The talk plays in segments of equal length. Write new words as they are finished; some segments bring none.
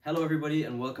Hello, everybody,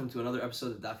 and welcome to another episode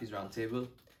of Daffy's Roundtable.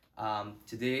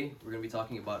 Today, we're going to be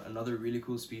talking about another really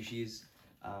cool species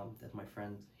that my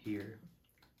friend here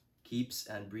keeps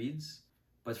and breeds.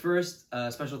 But first,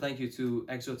 a special thank you to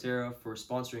Exoterra for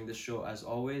sponsoring this show. As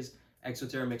always,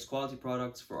 Exoterra makes quality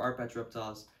products for our pet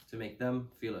reptiles to make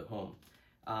them feel at home.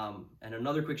 And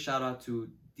another quick shout out to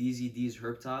DZD's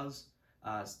Herptiles,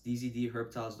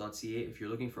 dzdherptiles.ca. If you're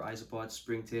looking for isopods,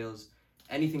 springtails,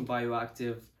 anything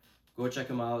bioactive, go check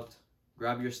them out,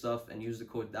 grab your stuff, and use the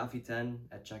code DAFFY10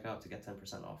 at checkout to get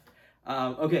 10% off.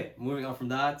 Okay, moving on from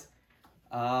that.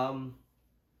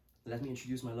 Let me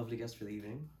introduce my lovely guest for the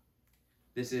evening.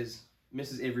 This is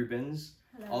Mrs. Avery Binns,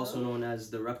 Hello. also known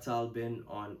as the Reptile Bin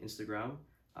on Instagram.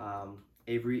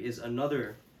 Avery is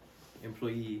another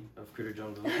employee of Critter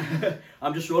Jungle.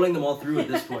 I'm just rolling them all through at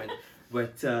this point.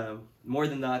 But more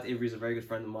than that, Avery is a very good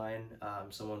friend of mine.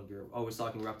 Someone we're always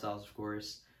talking reptiles, of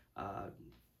course.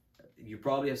 You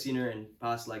probably have seen her in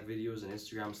past videos and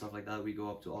Instagram, stuff like that. We go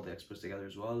up to all the expos together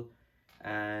as well,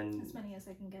 and as many as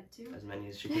I can get to. As many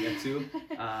as she can get to.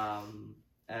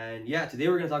 And yeah, today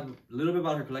we're gonna talk a little bit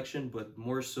about her collection, but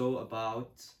more so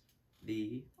about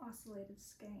the ocellated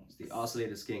skinks. The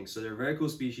ocellated skinks. So they're a very cool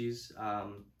species. I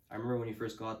remember when you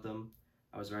first got them,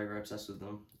 I was very obsessed with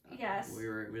them. Yes.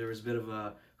 There was a bit of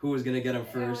a who was gonna get them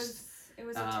first. It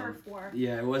was a turf war.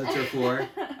 Yeah, it was a turf war.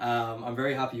 I'm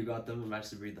very happy you got them. I managed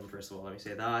to breed them, first of all, let me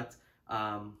say that.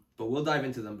 But we'll dive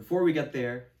into them. Before we get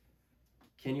there,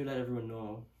 can you let everyone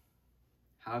know,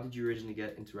 how did you originally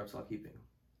get into reptile keeping?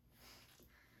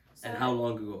 And how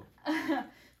long ago?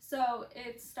 So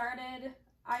it started,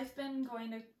 I've been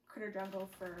going to Critter Jungle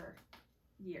for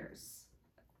years.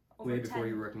 Way before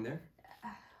you were working there?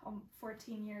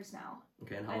 14 years now.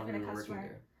 Okay, and how long have you been working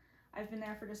there? I've been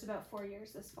there for just about 4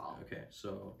 years this fall. Okay,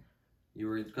 so you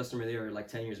were a customer there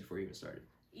 10 years before you even started.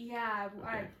 Yeah,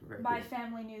 okay, my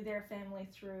family knew their family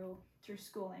through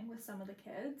schooling with some of the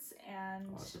kids,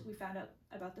 and awesome. We found out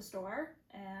about the store,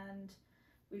 and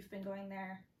we've been going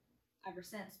there ever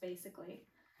since, basically.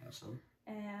 Awesome.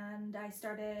 And I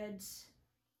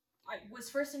was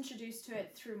first introduced to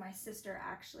it through my sister,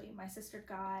 actually. My sister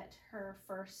got her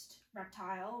first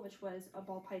reptile, which was a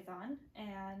ball python,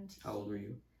 and... How old were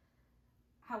you?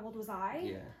 How old was I?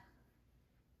 Yeah.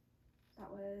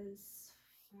 That was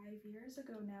 5 years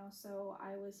ago now, so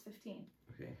I was 15.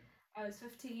 Okay. I was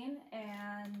 15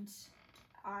 and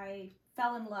I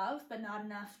fell in love, but not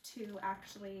enough to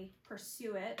actually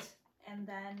pursue it. And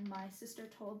then my sister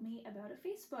told me about a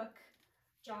Facebook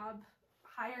job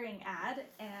hiring ad,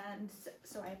 and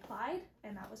so I applied,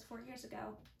 and that was 4 years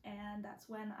ago. And that's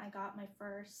when I got my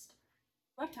first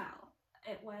reptile.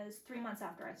 It was 3 months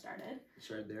after I started. You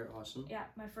started there, awesome. Yeah,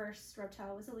 my first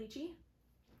reptile was a lychee,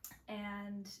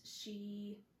 and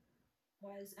she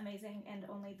was amazing, and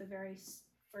only the very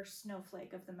first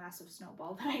snowflake of the massive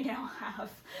snowball that I now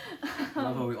have. I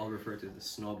love how we all refer to the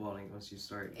snowballing once you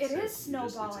start. It is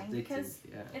snowballing because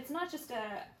yeah. It's not just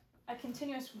a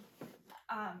continuous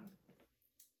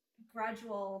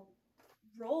gradual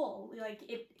roll. Like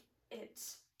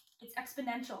it's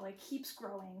exponential. It keeps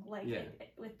growing.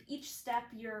 With each step,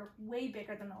 you're way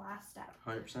bigger than the last step.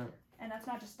 100%. And that's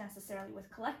not just necessarily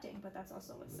with collecting, but that's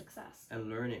also with success. And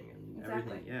learning and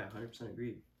exactly. Everything. Yeah, 100%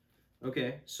 agreed.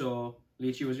 Okay, so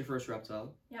lychee was your first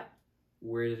reptile. Yep.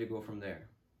 Where did it go from there?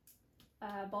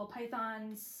 Ball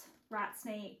pythons, rat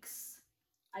snakes,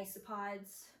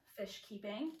 isopods, fish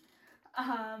keeping.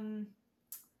 I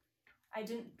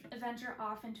didn't venture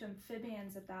off into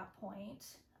amphibians at that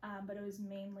point, but it was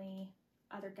mainly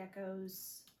other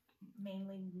geckos,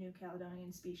 mainly New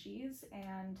Caledonian species,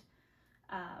 and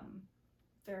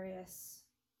various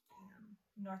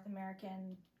North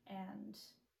American and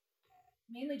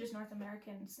mainly just North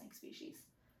American snake species.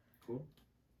 Cool.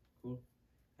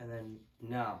 And then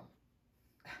now,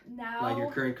 Now,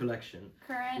 your current collection.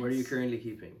 What are you currently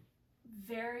keeping?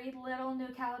 Very little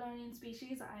New Caledonian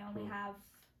species. I only have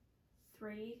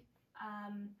 3.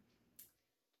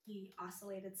 The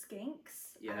ocellated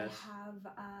skinks. Yes. I have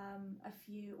a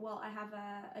few. Well, I have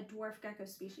a dwarf gecko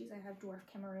species. I have dwarf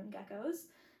Cameroon geckos.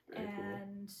 Very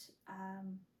and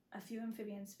cool. A few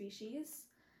amphibian species.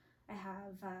 I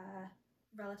have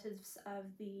relatives of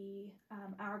the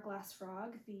hourglass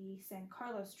frog, the San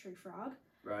Carlos tree frog.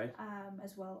 Right.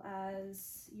 As well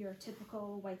as your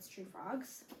typical White's tree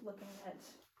frogs, looking at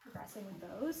progressing with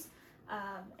those.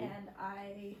 And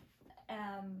I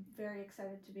am very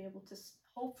excited to be able to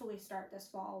hopefully start this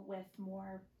fall with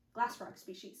more glass frog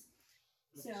species.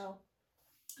 Nice. So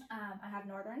I have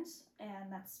northerns, and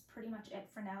that's pretty much it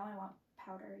for now. I want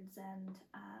powdereds and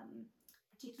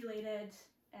reticulated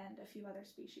and a few other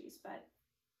species, but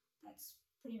that's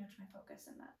pretty much my focus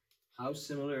in that. How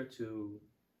similar to,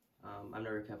 I've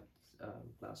never kept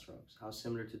glass frogs. How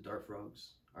similar to dart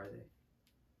frogs are they?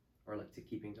 Or like to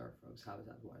keeping dart frogs? How is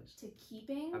that wise? To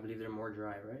keeping, I believe they're more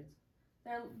dry, right?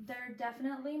 they're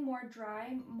definitely more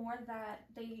dry, more that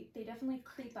they definitely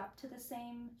creep up to the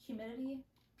same humidity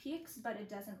peaks, but it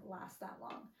doesn't last that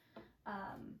long.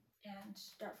 And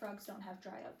dart frogs don't have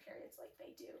dry out periods like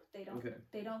they do. They don't. Okay.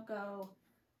 They don't go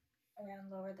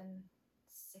around lower than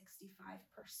 65%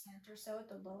 or so at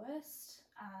the lowest.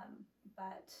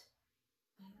 But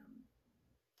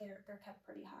they're kept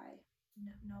pretty high.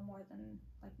 No more than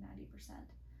like 90%.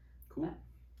 Cool. But,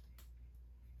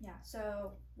 yeah.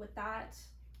 So with that,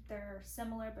 they're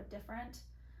similar but different.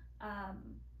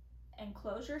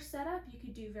 Enclosure setup, you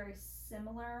could do very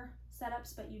similar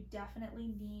setups, but you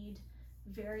definitely need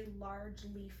very large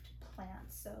leafed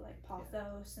plants, so like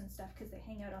pothos and stuff, because they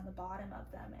hang out on the bottom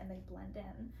of them and they blend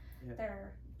in. Yeah.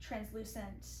 Their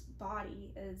translucent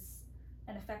body is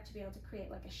an effect to be able to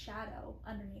create like a shadow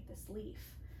underneath this leaf,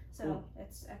 so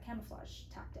it's a camouflage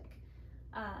tactic.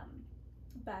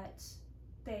 But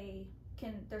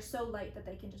they're so light that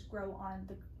they can just grow on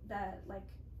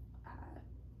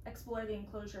explore the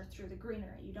enclosure through the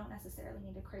greenery. You don't necessarily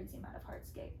need a crazy amount of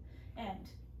hardscape, and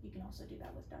you can also do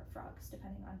that with dart frogs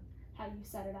depending on how you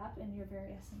set it up in your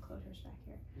various enclosures back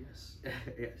here. Yes.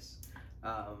 Yes.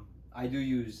 I do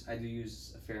use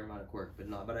a fair amount of cork,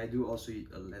 but I do also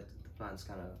let the plants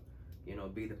kind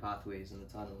of be the pathways and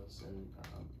the tunnels, and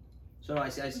so no, I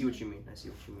see what you mean. I see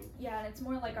what you mean. Yeah, and it's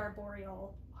more like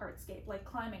arboreal hardscape, like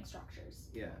climbing structures.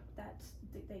 Yeah. That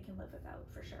they can live without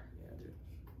for sure. Yeah, dude.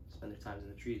 Spend their times in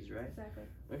the trees, right? Exactly.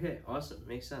 Okay, awesome.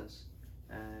 Makes sense.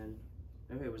 And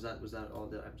okay, was that all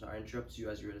the? I'm sorry, I interrupted you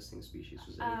as you were listing species.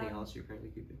 Was there anything else you're currently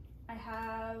keeping? I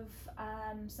have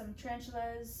some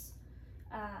tarantulas.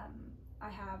 I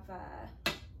have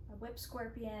a whip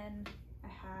scorpion. I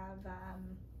have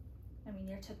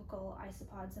your typical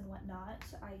isopods and whatnot.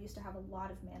 I used to have a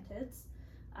lot of mantids,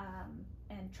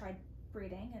 and tried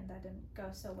breeding, and that didn't go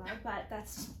so well. But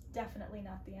that's definitely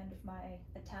not the end of my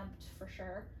attempt for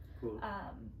sure. Cool.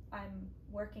 I'm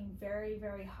working very,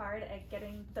 very hard at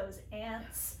getting those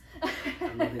ants.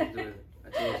 I'm nothing to do with it. I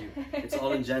told you. It's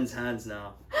all in Jen's hands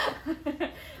now.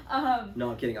 No,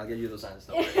 I'm kidding. I'll get you those ants.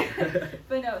 Don't worry.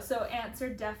 But no, so ants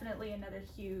are definitely another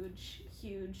huge,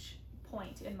 huge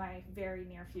point in my very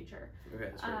near future. Okay,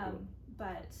 that's very cool.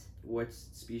 But what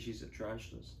species of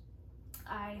tarantulas?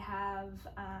 I have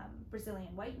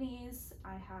Brazilian white knees.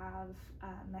 I have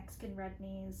Mexican red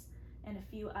knees, and a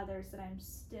few others that I'm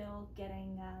still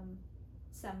getting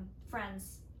some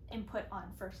friends' input on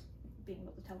first being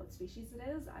able to tell what species it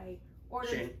is. I ordered.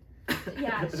 Shane.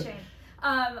 Yeah, it's Shane.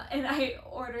 And I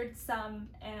ordered some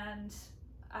and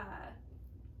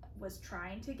was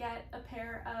trying to get a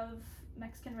pair of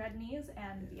Mexican red knees,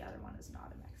 and the other one is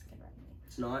not a Mexican red knee.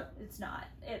 It's not? It's not.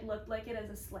 It looked like it as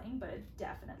a sling, but it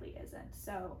definitely isn't.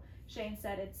 So Shane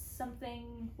said it's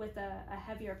something with a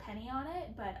heavier penny on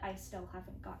it, but I still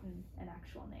haven't gotten an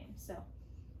actual name. So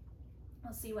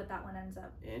we'll see what that one ends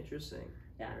up. Interesting.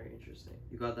 Yeah. Very interesting.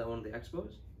 You got that one at the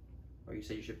expos? Or you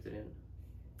said you shipped it in?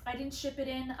 I didn't ship it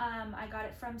in. I got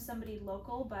it from somebody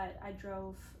local, but I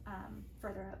drove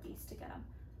further out east to get them.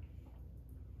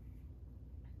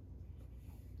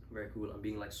 Very cool. I'm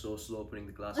being like so slow putting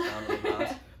the glass down on the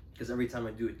glass because every time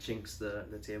I do it chinks the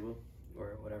table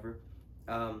or whatever.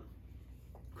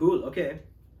 Cool. Okay.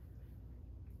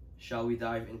 Shall we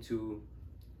dive into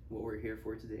what we're here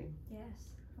for today?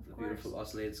 Yes, of The course. beautiful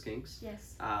ocellated skinks.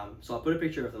 Yes. So I'll put a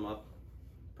picture of them up,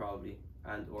 probably,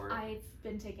 or. I've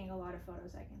been taking a lot of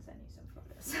photos. I can send you some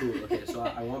photos. Cool. Okay. So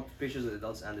I want pictures of the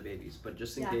adults and the babies, but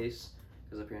just in Yeah. case,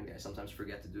 because apparently I sometimes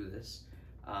forget to do this.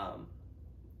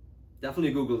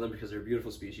 Definitely Google them because they're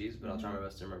beautiful species, but I'll try my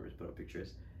best to remember to put up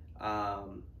pictures.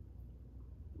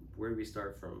 Where do we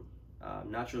start from?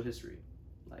 Natural history,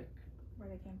 like Where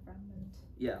they came from and.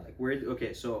 Yeah, like where?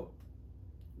 Okay, so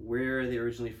where are they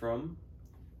originally from?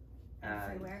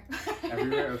 Everywhere.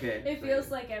 Everywhere. Okay. It feels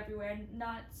like everywhere.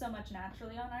 Not so much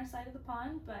naturally on our side of the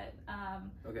pond, but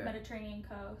Okay. Mediterranean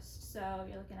coast. So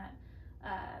you're looking at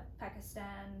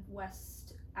Pakistan,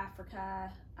 West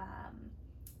Africa.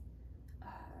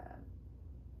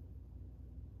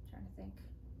 Trying to think.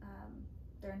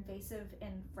 They're invasive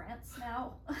in France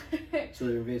now. So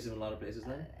they're invasive in a lot of places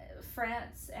now?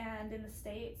 France and in the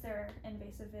States. They're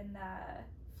invasive in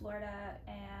Florida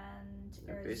and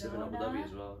They're Arizona. invasive in Abu Dhabi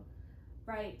as well.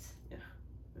 Right. Yeah.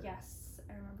 Yes,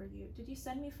 I remember you. Did you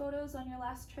send me photos on your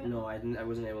last trip? No, I didn't. I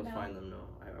wasn't able to No. find them. No,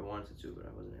 I wanted to, but I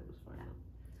wasn't able to find them.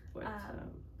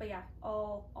 But yeah,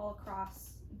 all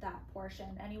across that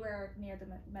portion, anywhere near the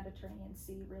Mediterranean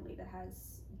Sea, really, that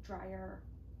has drier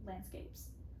landscapes.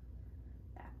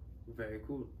 Very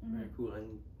cool. Mhm. Very cool.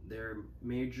 And they're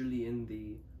majorly in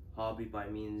the hobby by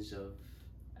means of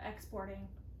Exporting,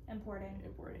 importing.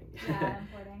 importing. Yeah,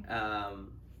 importing.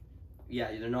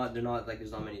 Yeah, they're not like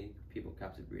there's not many people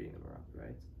captive breeding them around,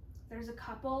 right? There's a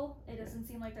couple. It Yeah. doesn't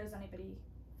seem like there's anybody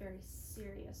very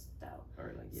serious though.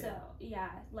 Or like yeah. So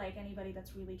yeah, like anybody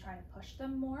that's really trying to push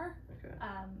them more. Okay.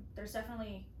 There's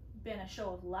definitely been a show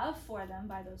of love for them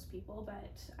by those people,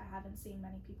 but I haven't seen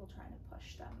many people trying to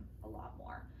push them a lot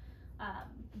more.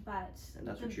 But And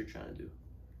that's what you're trying to do.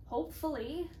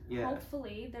 hopefully, Yeah.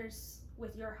 hopefully there's,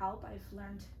 with your help, I've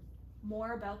learned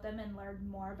more about them and learned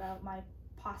more about my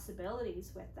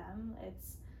possibilities with them.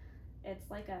 It's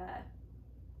like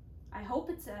I hope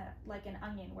it's like an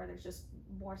onion where there's just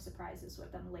more surprises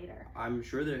with them later. I'm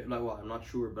sure there, like, well, I'm not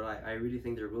sure, but I really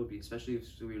think there will be, especially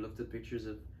if we looked at pictures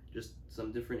of just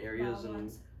some different areas Wild and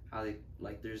ones. how they,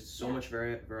 like, there's so Yeah. much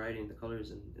variety in the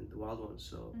colors in the wild ones.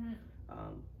 So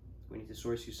Mhm. we need to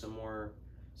source you some more,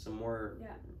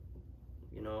 Yeah.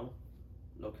 you know,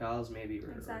 locales maybe,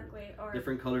 or Exactly. Or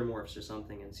different color morphs or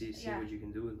something, and see Yeah. what you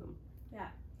can do with them.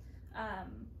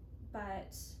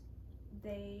 but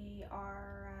they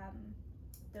are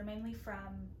they're mainly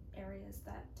from areas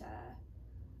that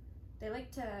they like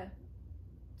to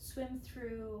swim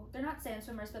through. They're not sand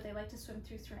swimmers, but they like to swim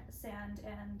through sand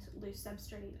and loose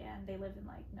substrate, and they live in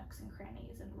like nooks and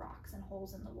crannies and rocks and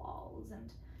holes in the walls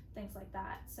and things like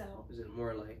that. So Is it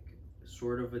more like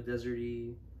sort of a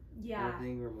deserty kind yeah, of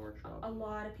thing, or more a tropical?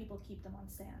 lot of people keep them on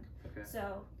sand. Okay.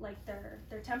 So like their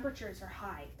temperatures are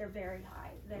high. They're very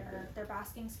high. Their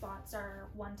basking spots are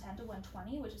 110 to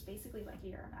 120, which is basically like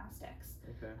Uromastics,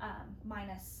 Okay.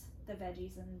 minus the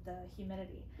veggies and the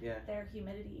humidity. Yeah. Their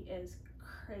humidity is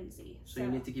crazy. So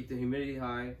you need to keep the humidity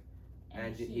high.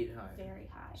 and you heat eat high. very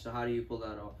high. So how do you pull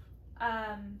that off?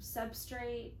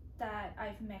 Substrate that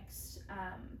I've mixed.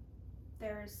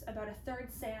 There's about a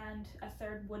third sand, a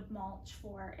third wood mulch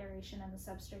for aeration and the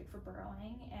substrate for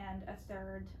burrowing, and a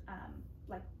third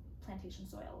like plantation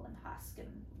soil and husk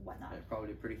and whatnot.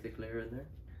 Probably a pretty thick layer in there.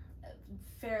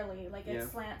 Fairly, like it Yeah.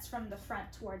 slants from the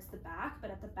front towards the back,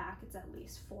 but at the back it's at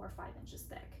least 4 or 5 inches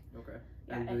thick. Okay.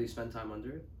 Yeah, And do they spend time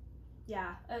under it?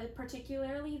 Yeah,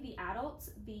 particularly the adults.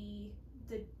 The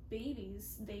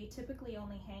babies, they typically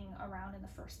only hang around in the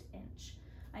first inch.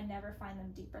 I never find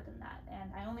them deeper than that,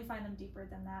 and I only find them deeper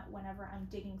than that whenever I'm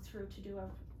digging through to do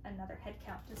another head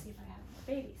count to see if I have more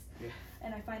babies. Yeah.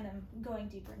 And I find them going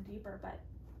deeper and deeper, but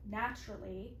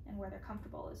naturally, and where they're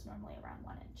comfortable, is normally around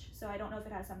 1 inch. So I don't know if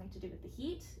it has something to do with the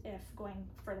heat, if going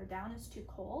further down is too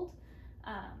cold,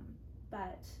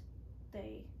 but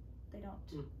they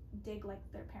don't dig like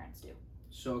their parents do.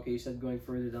 So okay, you said going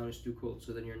further down is too cold,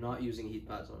 so then you're not using heat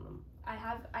pads on them.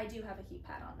 I do have a heat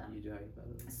pad on them. You do have heat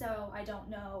pads on them. So I don't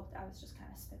know, I was just kind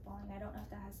of spitballing, I don't know if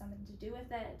that has something to do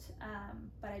with it,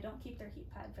 but I don't keep their heat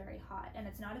pad very hot, and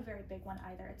it's not a very big one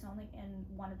either. It's only in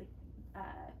one of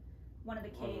the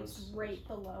caves right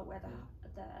below where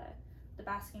the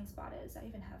basking spot is. I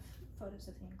even have photos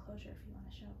of the enclosure if you want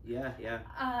to show. Yeah.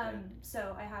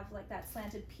 So I have like that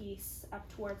slanted piece up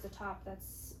towards the top,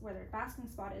 that's where their basking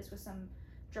spot is, with some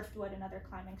driftwood and other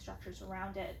climbing structures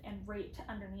around it, and right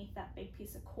underneath that big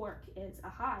piece of cork is a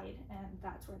hide, and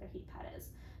that's where their heat pad is.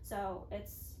 So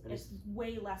it's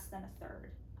way less than a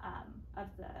third of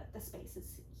the space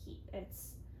is heat.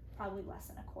 It's probably less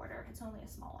than a quarter. It's only a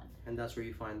small one. And that's where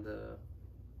you find the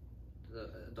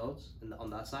adults on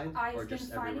that side, or I've been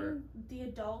just everywhere? finding the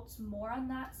adults more on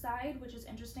that side, which is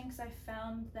interesting because I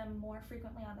found them more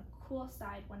frequently on the cool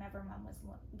side whenever mom was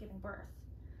giving birth.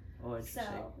 Oh, interesting.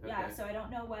 So Okay. so I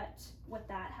don't know what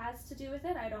that has to do with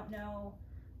it. I don't know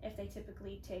if they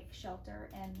typically take shelter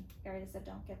in areas that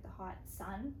don't get the hot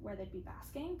sun where they'd be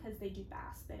basking, because they do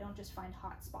bask. They don't just find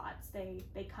hot spots. They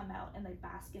come out and they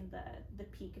bask in the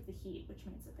peak of the heat, which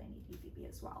means that they need UVB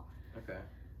as well. Okay.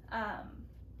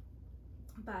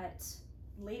 But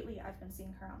lately I've been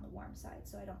seeing her on the warm side,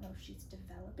 so I don't know if she's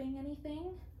developing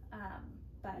anything.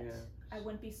 But Yeah. I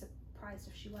wouldn't be surprised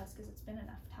if she was, because it's been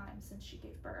enough time since she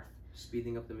gave birth.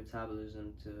 Speeding up the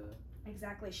metabolism to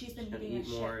Exactly. She's been gonna eating eat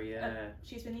more. Yeah.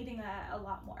 she's been eating a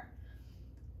lot more.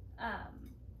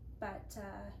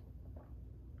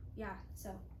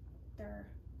 So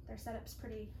their setup's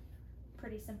pretty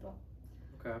simple.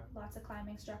 Okay. Lots of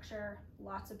climbing structure,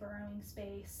 lots of burrowing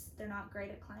space. They're not great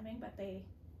at climbing, but they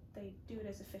do it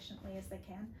as efficiently as they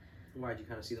can. Why'd you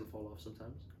kind of see them fall off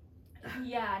sometimes?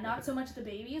 Yeah, not so much the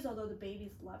babies, although the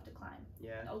babies love to climb.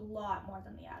 Yeah. A lot more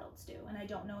than the adults do. And I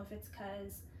don't know if it's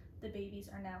because the babies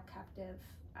are now captive.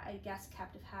 I guess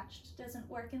captive hatched doesn't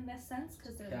work in this sense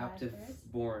because they're Captive live births.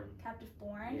 born. Captive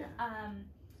born. Yeah.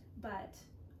 but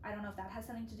I don't know if that has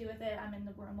something to do with it. I'm in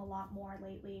the room a lot more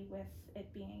lately with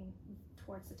it being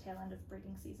towards the tail end of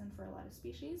breeding season for a lot of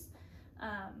species.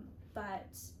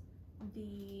 But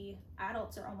the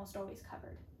adults are almost always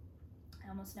covered. I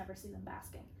almost never see them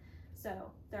basking.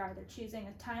 So they're either choosing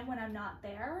a time when I'm not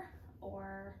there,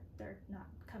 or they're not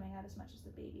coming out as much as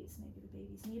the babies. Maybe the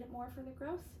babies need it more for their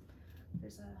growth.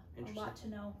 There's a lot to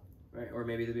know. Right, or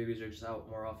maybe the babies are just out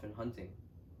more often hunting.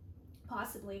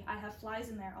 Possibly. I have flies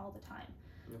in there all the time.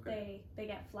 Okay. They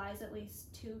get flies at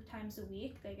least 2 times a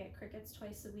week. They get crickets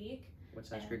twice a week. What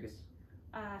size crickets?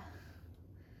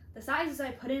 The sizes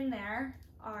I put in there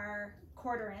are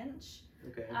 1/4 inch.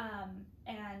 Okay.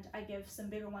 And I give some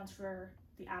bigger ones for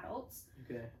the adults.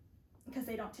 Okay. Because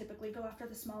they don't typically go after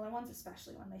the smaller ones,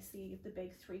 especially when they see the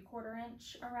big 3/4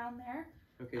 inch around there.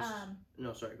 Okay.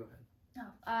 No, sorry. Go ahead.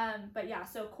 No. But yeah,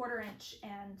 so 1/4 inch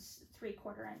and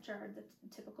 3/4 inch are the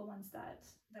typical ones that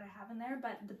I have in there.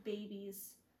 But the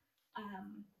babies,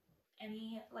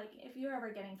 if you're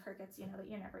ever getting crickets, you know that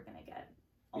you're never gonna get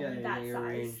only that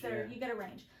size. Range, You get a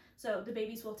range. So the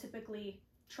babies will typically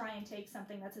try and take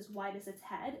something that's as wide as its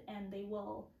head, and they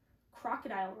will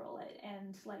crocodile roll it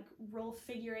and roll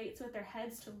figure eights with their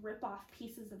heads to rip off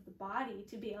pieces of the body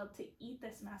to be able to eat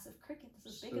this massive cricket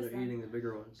that's as big as them. So they're eating the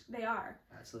bigger ones. They are.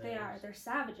 That's hilarious. They are. They're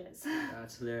savages.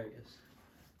 That's hilarious.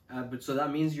 But so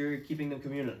that means you're keeping them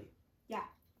communally. Yeah.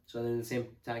 So they're in the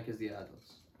same tank as the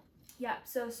adults. Yeah.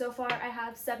 So far I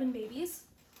have 7 babies,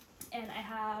 and I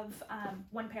have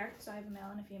 1 pair. So I have a male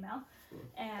and a female,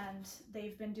 and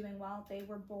they've been doing well. They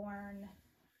were born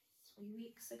 3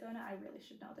 weeks ago now. I really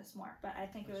should know this more, but I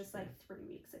think it was 3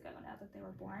 weeks ago now that they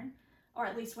were born, or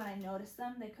at least when I noticed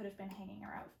them. They could have been hanging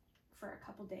around for a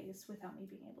couple days without me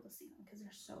being able to see them because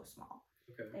they're so small.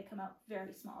 Okay. They come out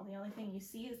very small. The only thing you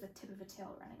see is the tip of a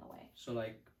tail running away. So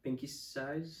pinky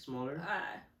size, smaller?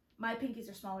 My pinkies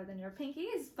are smaller than your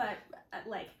pinkies, but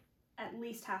at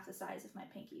least half the size of my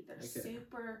pinky. They're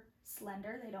super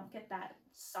slender. They don't get that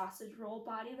sausage roll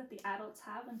body that the adults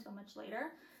have until much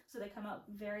later. So they come out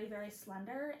very, very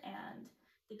slender, and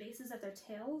the bases of their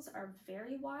tails are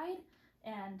very wide,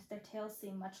 and their tails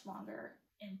seem much longer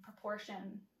in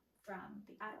proportion from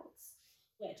the adults,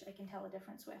 which I can tell a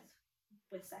difference with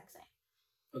sexing.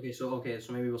 Okay,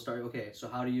 so maybe we'll start. Okay, so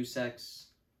how do you sex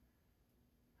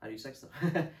them? How do you sex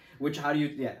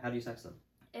them?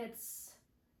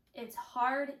 It's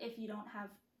hard if you don't have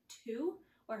 2,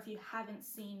 or if you haven't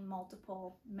seen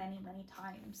multiple many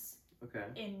times. Okay.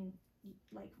 In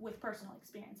with personal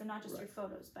experience, and not just through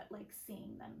photos, but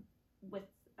seeing them with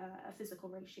a physical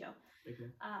ratio.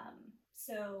 Okay.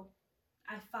 So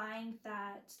I find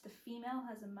that the female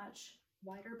has a much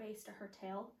wider base to her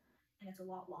tail, and it's a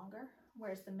lot longer,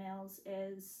 whereas the male's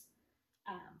is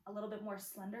a little bit more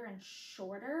slender and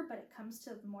shorter, but it comes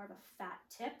to more of a fat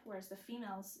tip, whereas the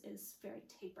female's is very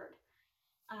tapered.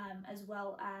 As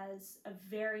well as a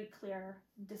very clear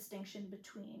distinction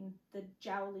between the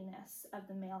jowliness of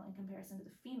the male in comparison to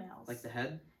the females. Like the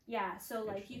head? Yeah,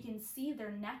 so you can see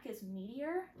their neck is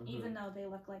meatier, even though they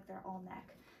look like they're all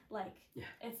neck.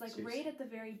 It's seriously. Right at the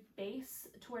very base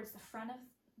towards the front of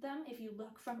them. If you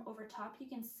look from over top, you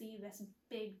can see this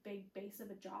big base of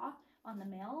a jaw on the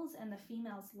males, and the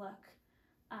females look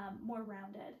more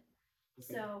rounded.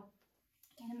 Okay. So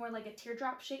kind of more like a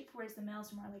teardrop shape, whereas the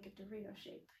males are more like a Dorito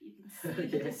shape. You can see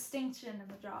the distinction in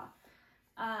the jaw.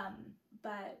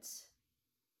 But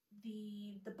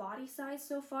the body size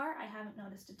so far, I haven't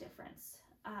noticed a difference.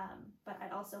 But I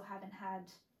also haven't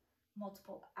had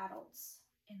multiple adults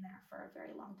in there for a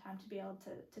very long time to be able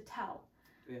to tell.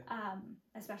 Yeah.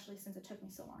 Especially since it took me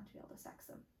so long to be able to sex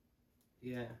them.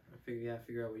 Yeah,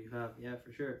 figure out what you have. Yeah,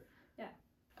 for sure.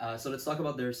 Yeah. So let's talk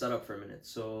about their setup for a minute.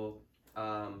 So,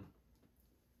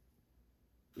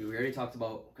 we already talked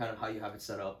about kind of how you have it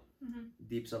set up. Mm-hmm.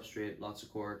 Deep substrate, lots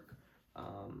of cork.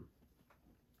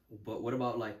 But what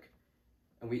about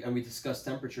and we discussed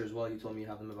temperature as well. You told me you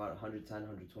have them about 110,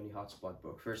 120 hotspot.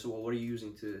 But first of all, what are you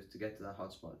using to get to that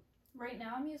hotspot? Right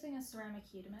now I'm using a ceramic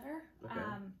heat emitter. Okay.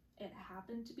 It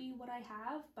happened to be what I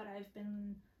have, but I've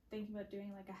been thinking about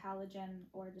doing a halogen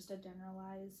or just a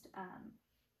generalized a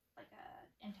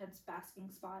intense basking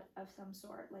spot of some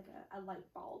sort, a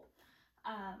light bulb.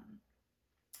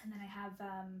 And then I have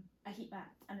a heat mat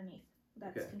underneath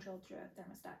that's controlled through a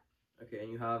thermostat. Okay,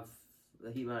 and you have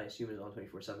the heat mat, I assume, is on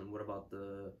 24/7. What about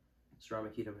the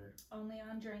ceramic heat emitter? Only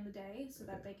on during the day, so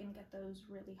that they can get those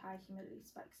really high humidity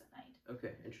spikes at night.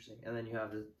 Okay, interesting. And then you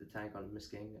have the tank on the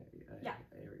misting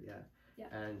area. Yeah.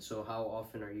 And so how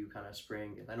often are you kind of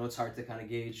spraying it? I know it's hard to kind of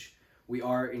gauge. We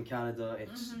are in Canada.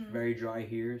 It's very dry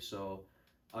here, so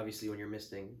obviously when you're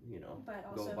misting,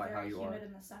 But go also by how very you humid are.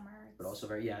 in the summer. But also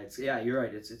very, you're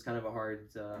right. It's kind of a hard.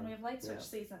 And we have light switch yeah.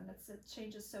 season. It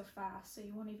changes so fast, so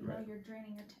you won't even know Right. you're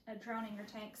drowning your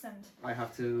tanks. And I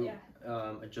have to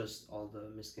yeah. adjust all the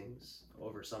mistings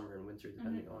over summer and winter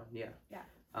depending on Yeah.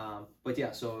 But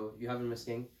yeah, so you have a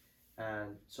misting,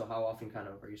 and so how often kind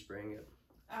of are you spraying it?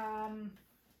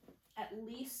 At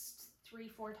least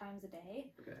 3-4 times a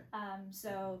day. Okay.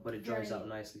 So. But it dries out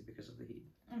nicely because of the heat.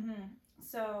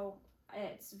 So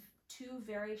it's 2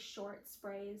 very short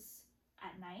sprays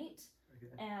at night.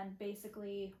 Okay. And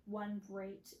basically one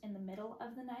right in the middle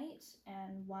of the night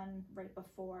and one right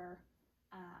before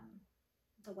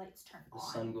the lights turn on. The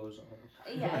sun goes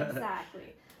on. Yeah,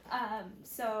 exactly.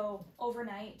 So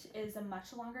overnight is a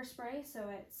much longer spray, so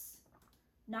it's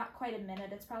not quite a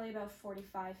minute. It's probably about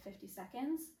 45-50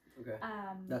 seconds. Okay.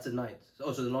 That's at night.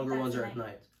 Oh, so the longer ones are at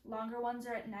night. Longer ones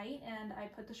are at night, and I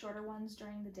put the shorter ones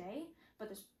during the day, but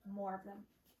there's more of them.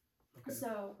 Okay.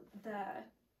 So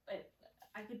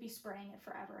I could be spraying it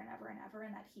forever and ever and ever,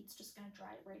 and that heat's just going to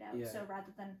dry it right out. Yeah. So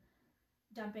rather than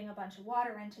dumping a bunch of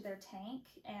water into their tank,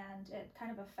 and it kind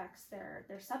of affects their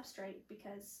substrate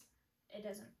because it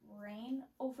doesn't rain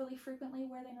overly frequently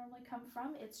where they normally come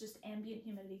from. It's just ambient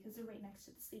humidity because they're right next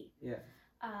to the sea. Yeah.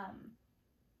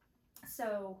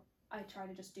 So I try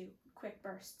to just do quick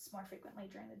bursts more frequently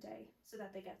during the day so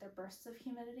that they get their bursts of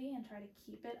humidity and try to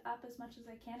keep it up as much as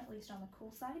I can, at least on the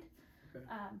cool side. Okay.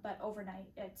 But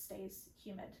overnight it stays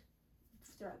humid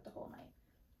throughout the whole night.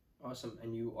 Awesome.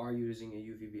 And you are using a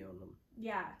UVB on them?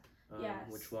 Yeah. Yes.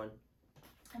 Which one?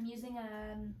 I'm using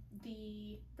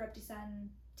the Reptisun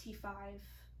T5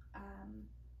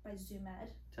 by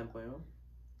Zoomed. 10.0?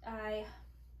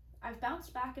 I've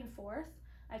bounced back and forth.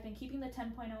 I've been keeping the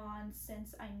 10.0 on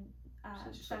since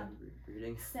since you started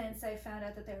breeding? Since I found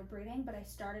out that they were breeding, but I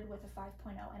started with a 5.0,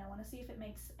 and I want to see if it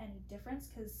makes any difference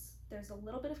because there's a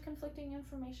little bit of conflicting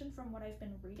information from what I've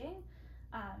been reading,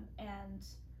 and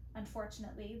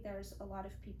unfortunately there's a lot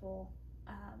of people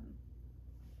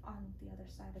on the other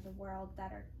side of the world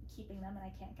that are keeping them, and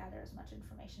I can't gather as much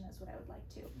information as what I would like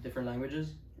to. Different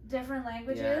languages? Different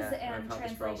languages and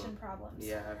translation problems.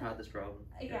 Yeah, I've had this problem.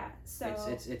 Yeah, so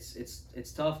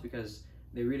it's tough because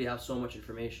they really have so much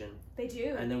information. They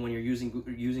do. And then when you're using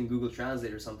Google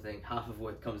Translate or something, half of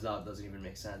what comes out doesn't even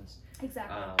make sense.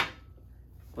 Exactly.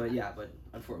 But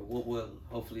unfortunately, we'll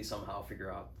hopefully somehow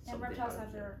figure out. And reptiles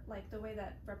have their, like, the way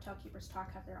that reptile keepers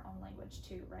talk have their own language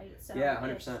too, right? So yeah,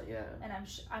 100%. Yeah. And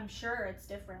I'm sure it's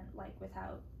different, like with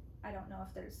how, I don't know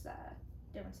if there's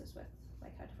differences with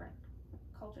like how different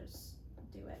cultures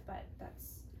do it, but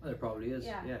that's. There probably is.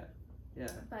 Yeah.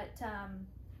 But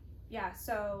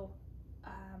so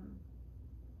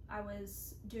I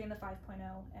was doing the 5.0,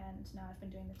 and now I've been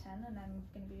doing the 10, and I'm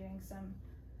going to be doing some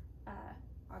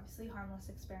obviously harmless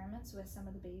experiments with some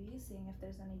of the babies, seeing if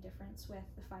there's any difference with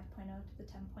the 5.0 to the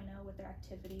 10.0 with their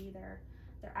activity, their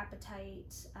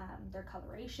appetite, their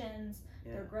colorations,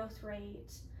 their growth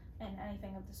rate, and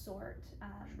anything of the sort.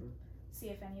 Sure. See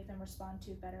if any of them respond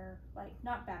to better, like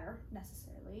not better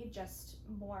necessarily, just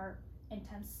more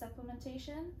intense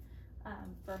supplementation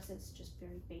versus just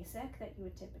very basic that you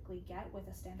would typically get with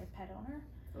a standard pet owner.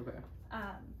 Okay.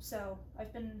 So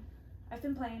I've been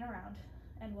playing around,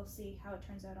 and we'll see how it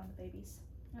turns out on the babies,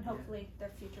 and hopefully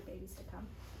their future babies to come.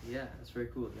 Yeah, that's very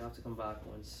cool. You have to come back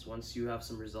once you have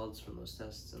some results from those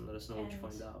tests and let us know what you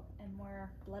find out. And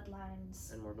more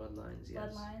bloodlines. And more bloodlines,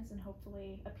 yes. Bloodlines and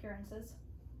hopefully appearances.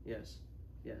 Yes,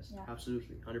 yeah.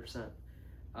 Absolutely, 100%.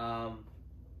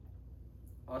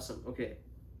 Awesome. Okay,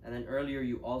 and then earlier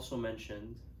you also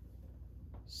mentioned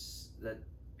that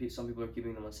some people are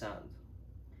keeping them on sand.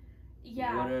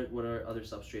 Yeah. What are other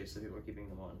substrates that people are keeping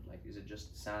them on? Like, is it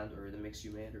just sand or the mix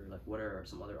you made, or like what are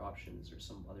some other options or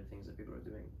some other things that people are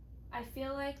doing? I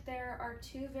feel like there are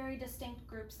 2 very distinct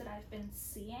groups that I've been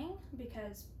seeing,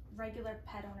 because regular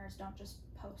pet owners don't just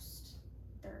post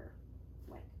their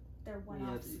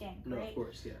one-off skank, no, right? Of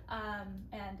course, yeah.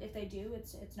 And if they do,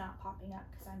 it's not popping up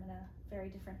because I'm in a very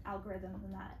different algorithm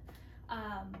than that.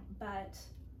 But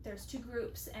there's 2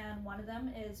 groups, and one of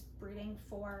them is breeding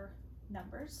for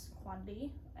numbers,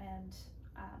 quantity, and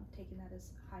taking that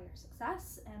as higher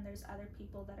success. And there's other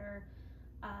people that are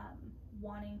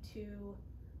wanting to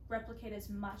replicate as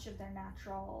much of their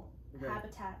natural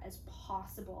habitat as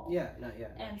possible.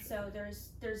 And so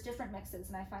there's different mixes,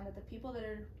 and I find that the people that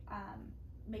are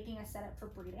making a setup for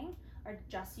breeding are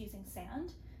just using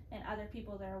sand, and other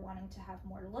people that are wanting to have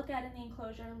more to look at in the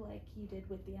enclosure, like you did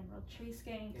with the emerald tree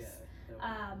skanks,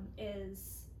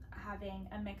 is having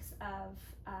a mix of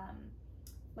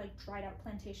like dried out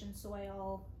plantation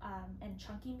soil and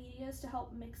chunky medias to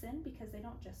help mix in, because they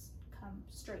don't just come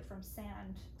straight from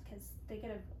sand because they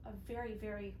get a very,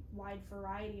 very wide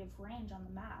variety of range on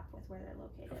the map with where they're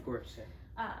located. Of course,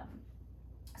 yeah.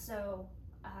 So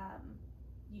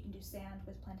you can do sand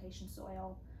with plantation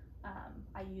soil.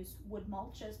 I use wood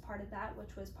mulch as part of that,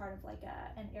 which was part of like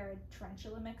an arid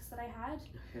tarantula mix that I had.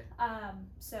 Okay.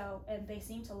 So, and they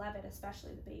seem to love it,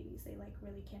 especially the babies. They like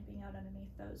really camping out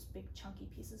underneath those big chunky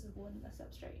pieces of wood in the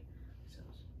substrate.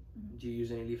 Do you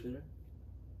use any leaf litter?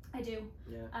 I do.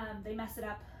 Yeah. They mess it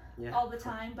up Yeah. all the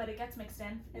time, but it gets mixed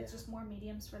in. It's Yeah. just more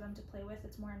mediums for them to play with.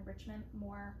 It's more enrichment,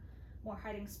 more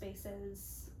hiding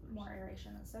spaces, more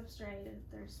aeration and substrate.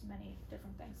 There's many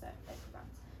different things that it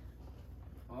prevents.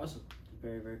 Awesome.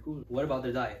 Very, very cool. What about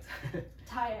their diet?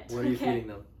 Diet. What are you Okay. feeding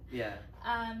them? Yeah.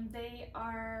 They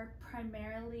are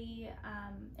primarily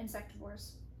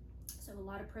insectivores, so a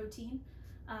lot of protein.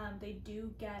 They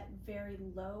do get very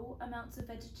low amounts of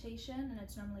vegetation, and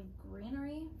it's normally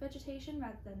greenery vegetation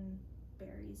rather than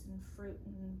berries and fruit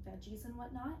and veggies and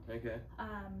whatnot. Okay.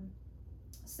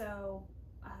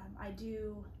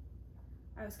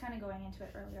 I was kind of going into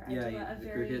it earlier. Yeah, I do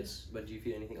the crickets, but do you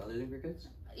feed anything other than crickets?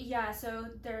 Yeah, so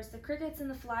there's the crickets and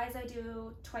the flies I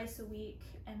do twice a week,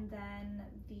 and then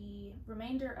the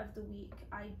remainder of the week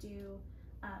I do,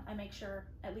 I make sure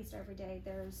at least every day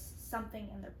there's something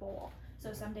in their bowl.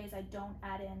 So some days I don't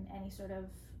add in any sort of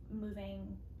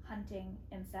moving, hunting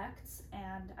insects,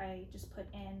 and I just put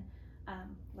in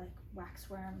like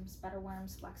waxworms,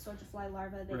 butterworms, black soldier fly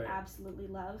larvae. They Right. absolutely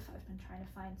love. I've been trying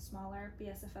to find smaller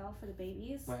BSFL for the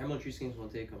babies. My emerald tree skinks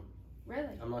won't take them.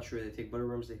 Really? I'm not sure. They take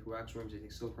butterworms, they take waxworms, they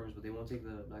take silkworms, but they won't take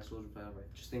the black soldier fly larvae.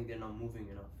 Just think they're not moving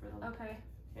enough for them. Okay.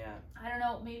 Yeah. I don't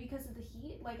know, maybe because of the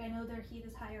heat. Like I know their heat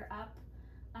is higher up,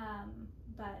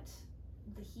 but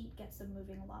the heat gets them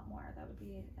moving a lot more. That would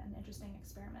be an interesting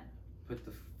experiment. Put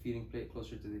the feeding plate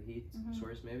closer to the heat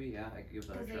source, maybe. Yeah, I could give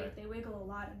that a Because try. they wiggle a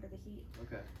lot under the heat.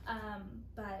 Okay.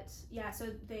 But yeah, so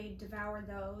they devour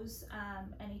those.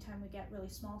 Anytime we get really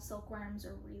small silkworms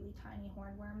or really tiny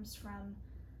hornworms from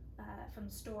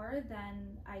the store,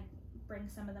 then I bring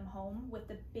some of them home. With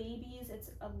the babies,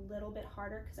 it's a little bit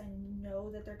harder because I know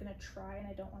that they're gonna try, and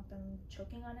I don't want them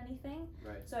choking on anything.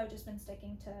 Right. So I've just been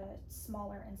sticking to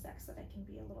smaller insects that I can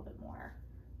be a little bit more,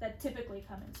 that typically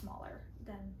come in smaller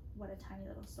than what a tiny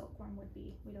little silkworm would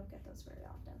be. We don't get those very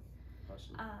often.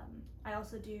 Awesome. I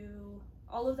also do,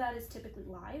 all of that is typically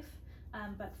live,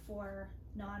 but for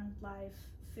non-live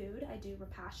food, I do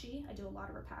rapashi. I do a lot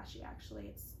of rapashi actually.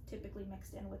 It's typically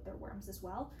mixed in with their worms as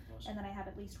well. Awesome. And then I have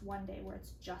at least one day where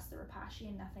it's just the rapashi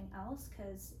and nothing else,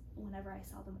 because whenever I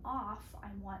sell them off, I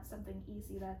want something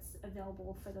easy that's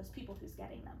available for those people who's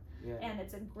getting them. Yeah. And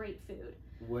it's a great food.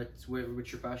 Which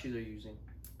rapashis are you using?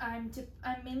 I'm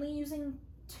mainly using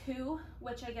 2,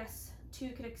 which I guess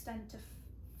 2 could extend to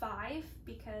 5,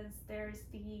 because there's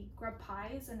the grub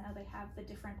pies, and now they have the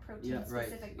different protein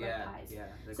specific grub pies. Yeah,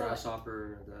 the So-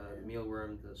 grasshopper, the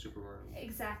mealworm, the superworm.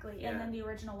 Exactly. Yeah. And then the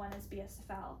original one is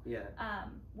BSFL, Yeah.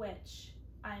 which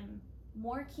I'm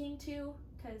more keen to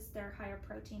because they're higher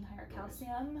protein, higher Right.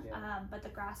 calcium. Yeah. But the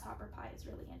grasshopper pie is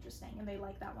really interesting, and they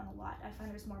like that one a lot. I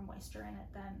find there's more moisture in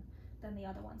it than the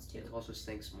other ones too. It also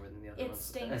stinks more than the other It ones.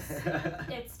 stinks.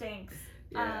 It stinks.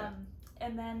 Yeah.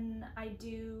 And then I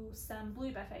do some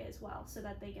Blue Buffet as well, so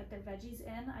that they get their veggies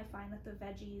in. I find that the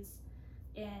veggies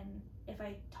if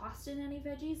I tossed in any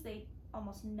veggies, they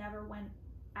almost never went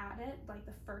at it. Like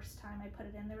the first time I put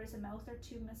it in, there was a mouth or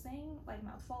 2 missing, like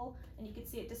mouthful, and you could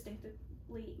see it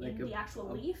distinctively Like in the actual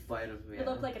leaf. Bite of, yeah. It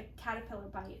looked like a caterpillar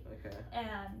bite, Okay.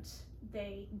 and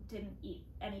they didn't eat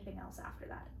anything else after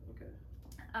that. Okay.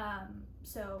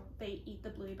 So they eat the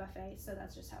Bluey Buffet, so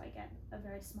that's just how I get a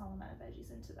very small amount of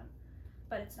veggies into them,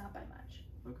 but it's not by much.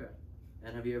 Okay.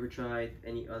 And have you ever tried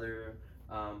any other?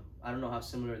 I don't know how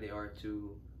similar they are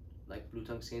to, like blue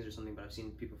tongue skeins or something, but I've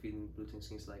seen people feeding blue tongue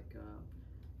skeins like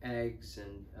eggs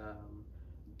and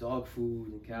dog food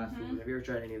and cat food. Have you ever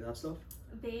tried any of that stuff?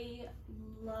 They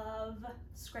love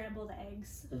scrambled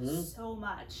eggs so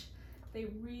much. They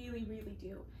really, really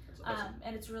do. That's awesome.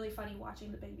 And it's really funny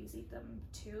watching the babies eat them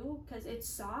too, because it's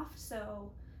soft,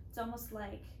 so it's almost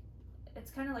like, it's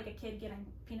kind of like a kid getting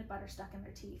peanut butter stuck in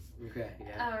their teeth. Okay.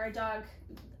 Yeah. Or a dog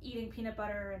eating peanut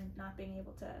butter and not being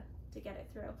able to get it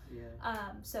through.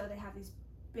 Yeah. So they have these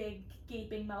big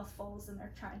gaping mouthfuls and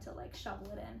they're trying to like shovel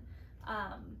it in.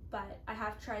 But I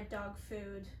have tried dog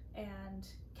food and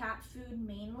cat food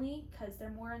mainly because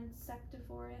they're more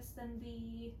insectivorous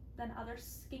than other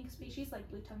skink species like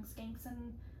blue tongue skinks,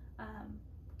 and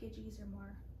Gidgeys are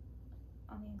more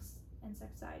on the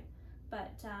insect side.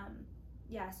 But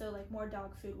yeah, so like more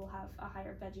dog food will have a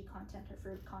higher veggie content or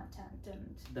fruit content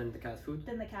and Than the cat food?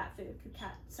 than the cat food.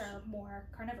 Cats are more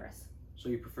carnivorous. So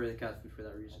you prefer the cat food for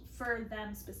that reason? For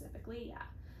them specifically, yeah.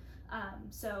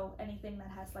 So anything that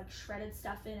has like shredded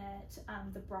stuff in it,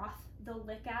 the broth they'll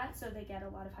lick at, so they get a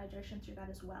lot of hydration through that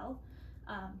as well.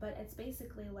 But it's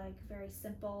basically like very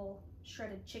simple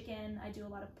shredded chicken. I do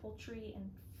a lot of poultry and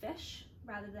fish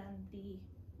rather than the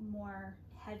more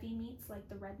heavy meats like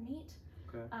the red meat.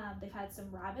 Okay. They've had some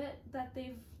rabbit that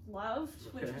they've loved,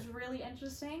 which Okay. was really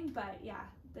interesting. But yeah,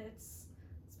 it's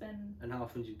been. And how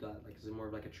often do you do that? Like, is it more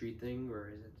of like a treat thing, or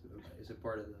is it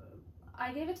part of the?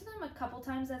 I gave it to them a couple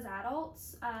times as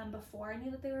adults before I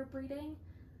knew that they were breeding,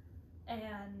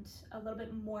 and a little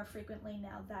bit more frequently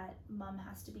now that mom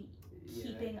has to be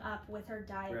keeping up with her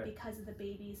diet Right. because of the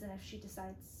babies. And if she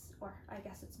decides, or I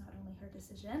guess it's not only her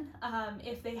decision,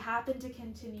 if they happen to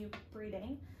continue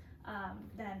breeding,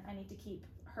 then I need to keep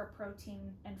her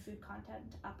protein and food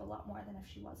content up a lot more than if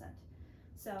she wasn't.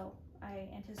 So I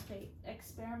anticipate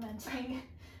experimenting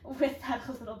with that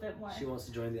a little bit more. She wants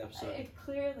to join the episode.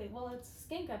 Clearly, well, it's a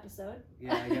skink episode.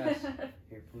 Yeah, I guess.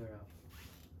 Here, pull her out.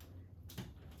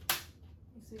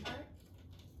 Hey, sweetheart.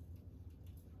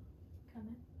 Come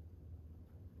in.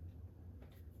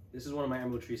 This is one of my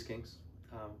emerald tree skinks.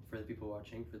 For the people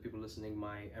watching, for the people listening,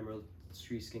 my emerald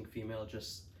tree skink female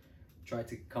just tried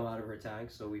to come out of her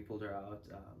tank, so we pulled her out.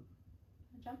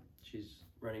 Good job. She's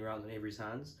running around in Avery's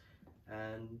hands,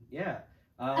 and yeah.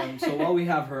 So while we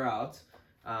have her out,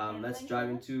 let's Handling dive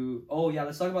her? into. Oh yeah,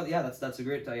 let's talk about that's a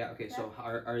great. Yeah, okay. So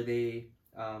are they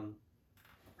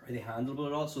handleable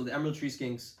at all? So the emerald tree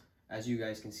skinks, as you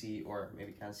guys can see, or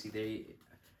maybe can't see,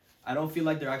 I don't feel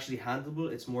like they're actually handleable.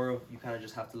 It's more of you kind of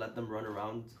just have to let them run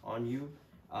around on you,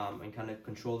 and kind of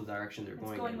control the direction they're It's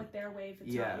going going in. with their wave. It's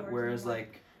Yeah, not yours whereas anymore.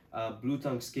 like blue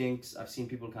tongue skinks, I've seen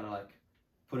people kind of like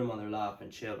put them on their lap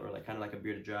and chill, or like kind of like a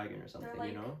bearded dragon or something,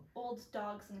 like you know? old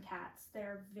dogs and cats.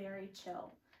 They're very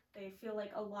chill. They feel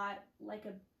like a lot like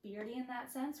a beardy in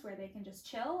that sense, where they can just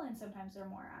chill, and sometimes they're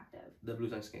more active. The blue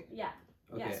tongue skink. Yeah,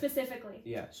 Okay. yeah, specifically.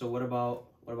 Yeah. So what about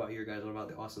your guys? What about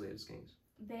the ocellated skinks?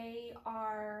 They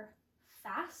are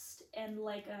fast and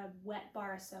like a wet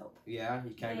bar of soap. Yeah,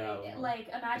 you can't grab them. Like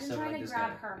imagine Except trying like to this grab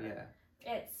guy. her.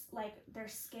 Yeah. It's like their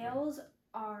scales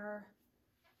are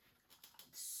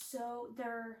so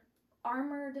they're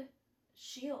armored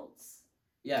shields.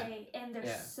 Yeah. And they're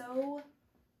Yeah. so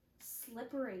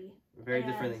slippery. Very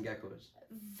different than and geckos.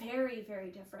 Very,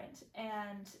 very different.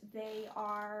 And they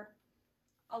are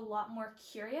a lot more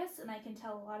curious, and I can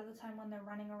tell a lot of the time when they're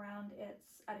running around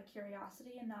it's out of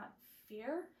curiosity and not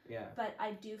fear. Yeah. But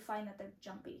I do find that they're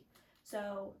jumpy.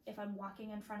 So if I'm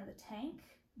walking in front of the tank,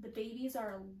 the babies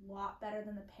are a lot better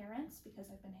than the parents because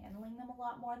I've been handling them a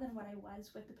lot more than what I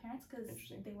was with the parents because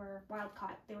Interesting. they were wild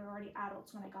caught. They were already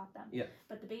adults when I got them. Yeah.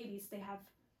 But the babies,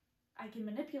 I can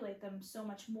manipulate them so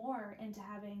much more into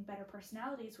having better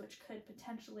personalities, which could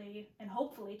potentially and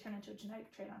hopefully turn into a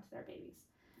genetic trait onto their babies.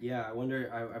 Yeah, I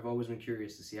wonder. I've always been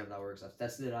curious to see how that works. I've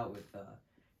tested it out with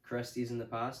Cresties in the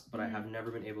past, but I have never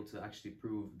been able to actually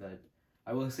prove that.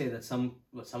 I will say that some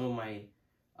of my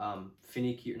not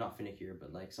finickier,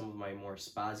 but like some of my more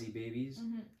spazzy babies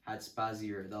had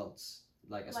spazzier adults,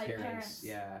 like as Like parents. parents.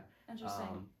 Yeah.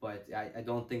 Interesting. But I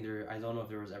don't know if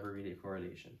there was ever really a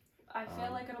correlation. I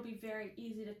feel like it'll be very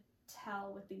easy to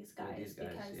tell with these guys, these guys,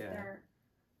 because yeah. they're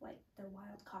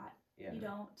wild caught. Yeah. You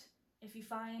don't, if you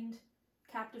find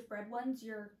captive bred ones,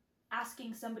 you're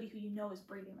asking somebody who you know is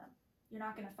breeding them. You're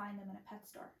not going to find them in a pet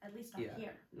store, at least not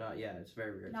here. Not yet. It's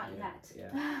very weird. Not yeah. yet.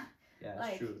 Yeah. Yeah, that's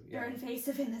Like, true. Yeah. they're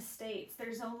invasive in the States.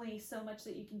 There's only so much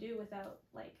that you can do without,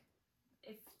 like,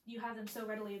 if you have them so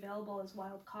readily available as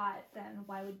wild caught, then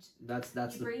why would That's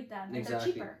you breed them? And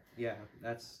exactly. they're cheaper. Yeah,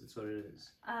 that's what it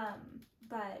is.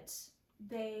 But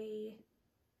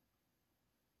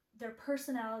their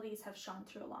personalities have shone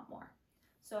through a lot more.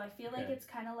 So I feel like Okay. it's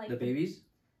kind of like The babies?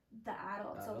 the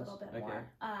adults a little bit Okay. more.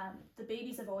 The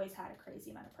babies have always had a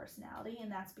crazy amount of personality, and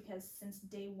that's because since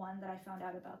day one that I found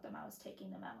out about them, I was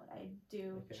taking them out. I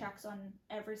do Okay. checks on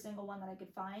every single one that I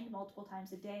could find multiple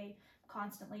times a day,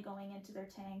 constantly going into their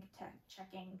tank,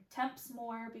 checking temps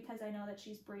more because I know that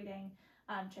she's breeding,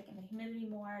 checking the humidity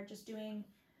more, just doing,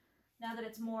 now that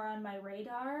it's more on my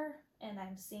radar and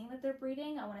I'm seeing that they're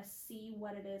breeding, I want to see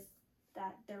what it is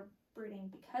that they're breeding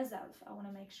because of. I want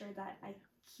to make sure that I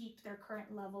keep their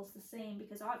current levels the same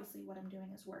because obviously what I'm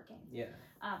doing is working. Yeah.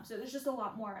 So there's just a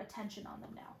lot more attention on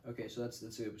them now. Okay, so that's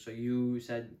it. So you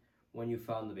said when you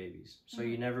found the babies. So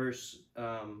you never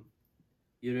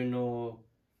you didn't know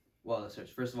Well, let's search.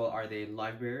 First of all, are they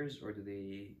live bearers or do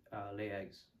they lay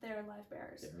eggs? They're live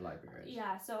bearers. They're live bearers.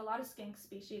 Yeah, so a lot of skink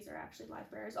species are actually live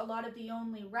bearers. A lot of the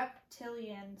only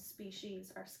reptilian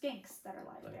species are skinks that are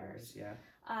live bearers. Yeah.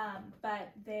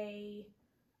 But they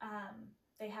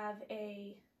have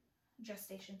a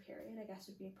gestation period, I guess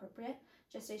would be appropriate.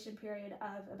 Gestation period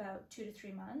of about 2 to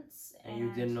 3 months. And you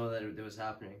didn't know that it was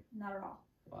happening? Not at all.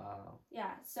 Wow.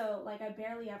 Yeah, so like I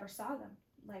barely ever saw them.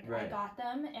 Like Right. I got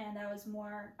them and I was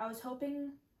more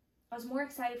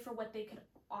excited for what they could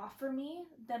offer me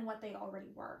than what they already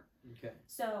were. Okay.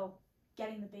 So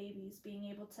getting the babies, being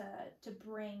able to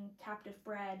bring captive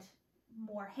bred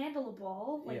more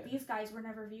handleable, like Yeah. these guys were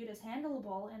never viewed as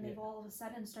handleable, and they've Yeah. all of a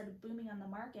sudden started booming on the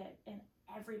market, and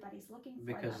everybody's looking for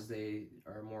Because them. they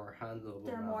are more handleable.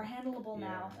 They're now. more handleable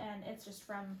now, Yeah. and it's just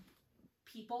from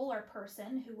people or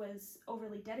person who was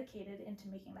overly dedicated into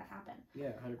making that happen.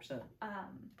 Yeah, 100%.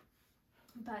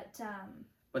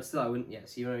 But still, I wouldn't. Yeah,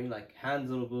 see what I mean? Like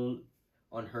handleable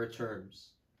on her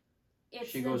terms. it's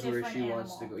She a goes where different she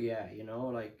wants to animal. go. Yeah, you know,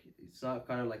 like it's not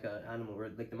kind of like an animal where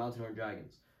like the mountain horn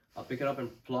dragons. I'll pick it up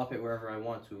and plop it wherever I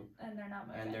want to, And they're not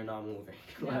moving. and they're not moving.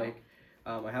 No. Like,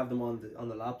 I have them on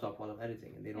the laptop while I'm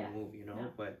editing, and they don't Yeah. move. You know,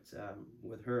 No. but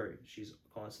with her, she's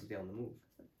constantly on the move.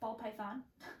 Ball python.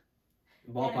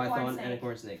 Ball And a corn python and a snake.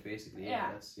 corn snake, basically.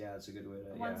 Yeah. That's a good way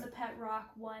to. One's Yeah. a pet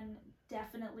rock. One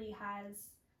definitely has.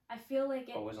 I feel like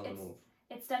Always on the move.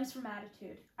 it stems from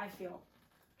attitude. I feel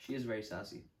She is very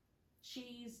sassy.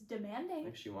 she's demanding.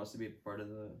 Like she wants to be part of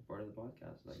the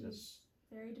podcast. Like this. She's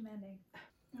very demanding.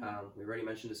 We already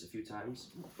mentioned this a few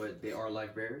times, but they are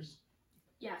live bearers.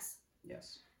 Yes.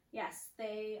 Yes. Yes,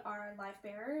 they are live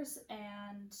bearers,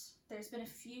 and there's been a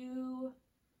few,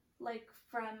 like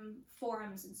from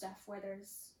forums and stuff, where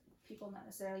there's people not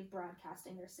necessarily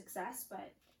broadcasting their success,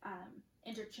 but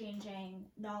interchanging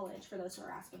knowledge for those who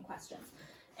are asking questions.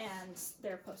 And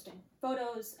they're posting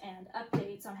photos and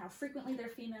updates on how frequently their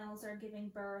females are giving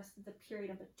birth, the period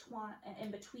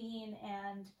in between,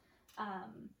 and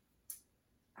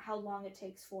how long it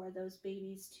takes for those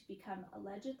babies to become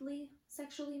allegedly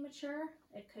sexually mature.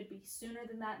 It could be sooner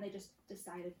than that, and they just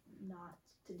decided not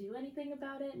to do anything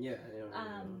about it. Yeah. I don't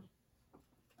know.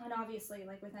 And obviously,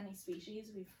 like with any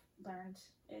species, we've learned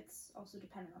it's also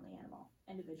dependent on the animal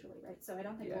individually, right? So I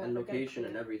don't think Yeah, we'll and ever get location clear.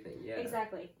 and everything. Yeah.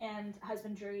 Exactly, and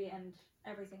husbandry and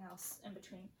everything else in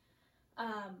between.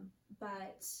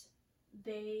 But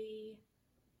they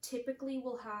typically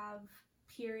will have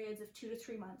periods of 2 to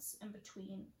 3 months in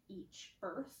between each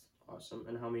birth. Awesome.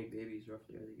 And how many babies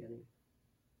roughly are they getting?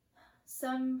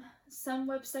 Some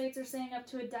websites are saying up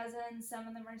to a dozen. Some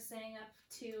of them are saying up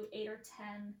to 8 or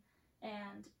 10.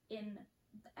 And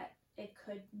it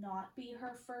could not be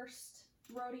her first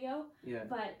rodeo, Yeah.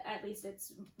 but at least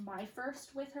it's my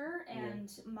first with her. And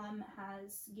Mom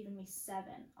has given me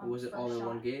 7 on Was the it first all in shot.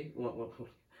 one game?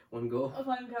 One go?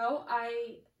 One go.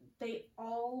 They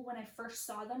all, when I first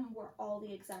saw them, were all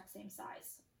the exact same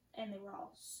size, and they were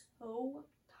all so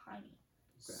tiny,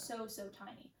 Okay. so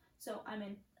tiny. So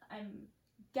I'm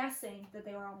guessing that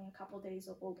they were only a couple days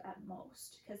old at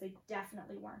most, because they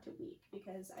definitely weren't a week,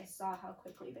 because I saw how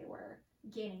quickly they were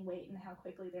gaining weight and how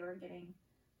quickly they were getting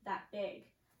that big.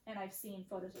 And I've seen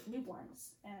photos of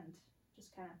newborns and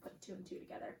just kind of put 2 and 2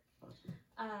 together.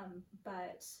 Awesome.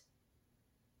 But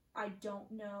I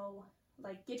don't know,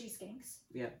 like Gidgee skinks.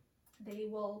 Yeah. They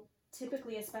will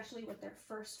typically, especially with their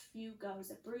first few goes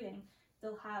at breeding,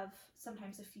 they'll have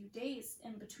sometimes a few days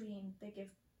in between they give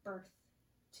birth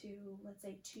to, let's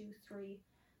say, 2, 3,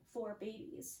 4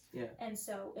 babies. Yeah. And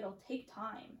so it'll take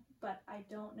time, but I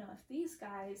don't know if these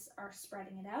guys are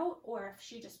spreading it out or if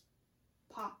she just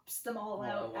pops them all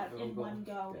out in one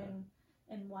go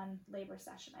in one labor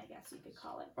session, I guess you could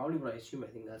call it. Probably what I assume. I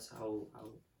think that's how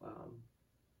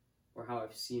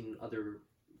I've seen other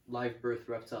live birth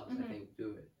reptiles. I think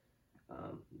do it.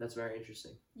 That's very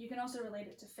interesting. You can also relate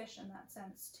it to fish in that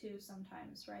sense too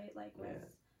sometimes, right? Like with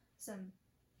some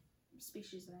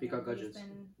species that Peacock gudgeons.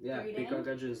 breeding. Peacock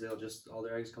gudgeons, they'll just all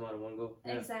their eggs come out in one go.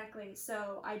 Yeah. Exactly.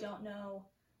 So I don't know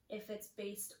if it's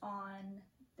based on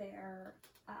their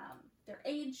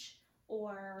age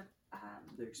or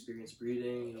Their experience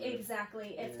breeding.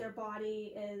 exactly if Yeah. their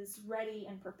body is ready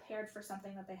and prepared for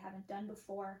something that they haven't done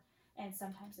before. And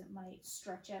sometimes it might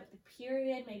stretch out the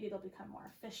period. Maybe they'll become more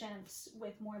efficient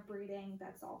with more breeding.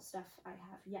 That's all stuff I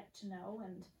have yet to know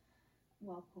and,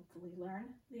 well, hopefully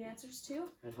learn the answers to.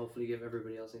 And hopefully give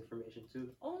everybody else information too.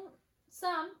 Oh,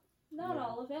 some, not Yeah.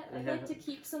 all of it. I'd Yeah. like to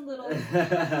keep some little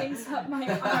things up my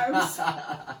arms.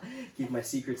 Keep my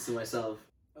secrets to myself.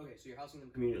 Okay, so you're housing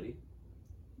them communally.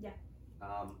 Yeah.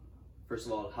 First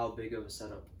of all, how big of a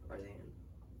setup are they in?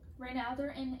 Right now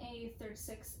they're in a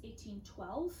 36 18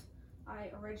 12.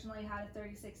 I originally had a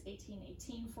 36 18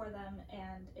 18 for them,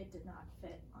 and it did not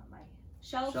fit on my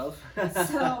shelf.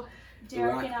 So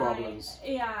Derek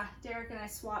and I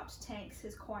swapped tanks.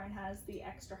 His corn has the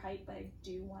extra height, but I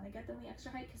do want to get them the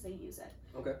extra height because they use it.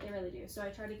 Okay. They really do. So I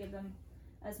try to give them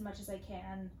as much as I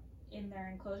can in their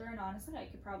enclosure, and honestly, I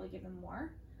could probably give them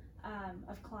more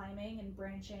of climbing and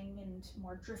branching and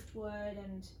more driftwood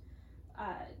and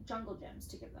jungle gyms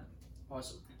to give them.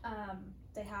 Awesome.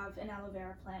 They have an aloe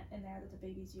vera plant in there that the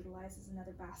babies utilize as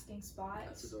another basking spot.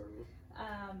 That's adorable.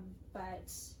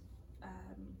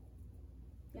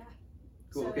 Yeah.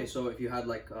 Cool. Okay, so if you had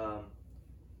like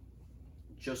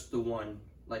just the one,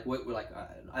 like what like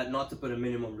not to put a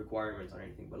minimum requirement on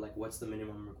anything, but like what's the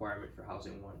minimum requirement for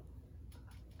housing one?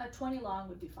 A 20 long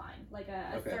would be fine, like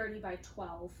a 30 by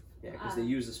 12. Yeah, because they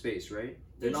use the space, right?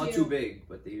 They They're not do. too big,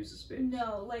 but they use the space.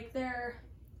 No, like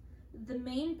the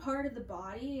main part of the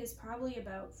body is probably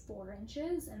about 4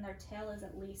 inches, and their tail is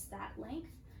at least that length,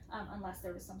 unless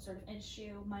there was some sort of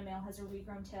issue. My male has a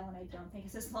regrown tail, and I don't think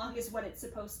it's as long as what it's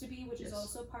supposed to be, which is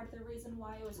also part of the reason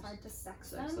why it was hard to sex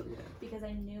them, because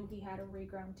I knew he had a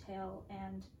regrown tail,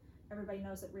 and everybody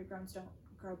knows that regrowns don't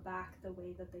grow back the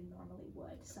way that they normally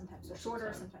would. Sometimes they're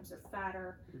shorter, sometimes they're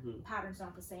fatter. Pattern's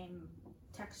not the same.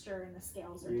 Texture and the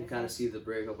scales are different. You kind of see the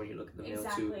breakup when you look at the male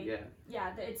too.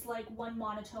 Yeah, it's like one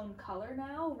monotone color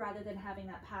now rather than having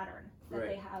that pattern that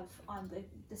they have on the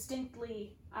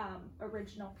distinctly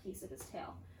original piece of his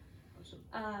tail.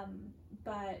 Awesome.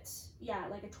 But yeah,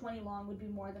 like a 20 long would be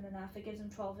more than enough. It gives him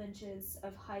 12 inches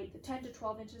of height, 10 to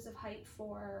 12 inches of height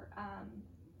for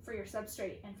your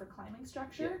substrate and for climbing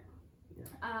structure.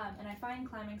 And I find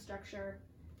climbing structure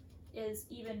is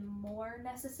even more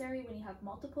necessary when you have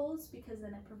multiples, because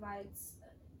then it provides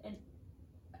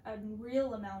a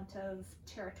real amount of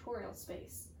territorial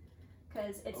space,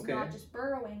 because it's not just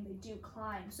burrowing, they do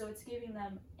climb, so it's giving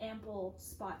them ample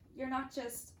spot. You're not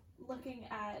just looking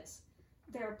at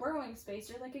their burrowing space,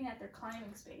 you're looking at their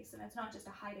climbing space, and it's not just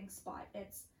a hiding spot,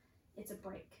 it's a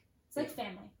break. It's like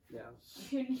family. Yeah.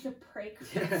 You need a break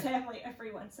from family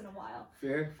every once in a while.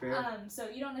 Fair. So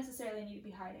you don't necessarily need to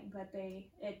be hiding, but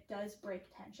it does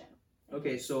break tension.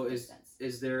 Okay, so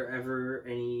is there ever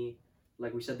any,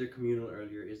 like we said they're communal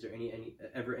earlier, is there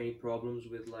ever any problems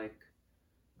with like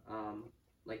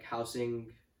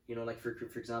housing, like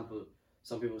for example,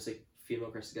 some people say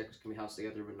female crested geckos can be housed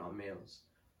together but not males.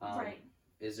 Right.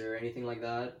 Is there anything like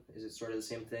that? Is it sort of the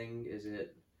same thing? Is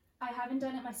it? I haven't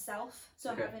done it myself,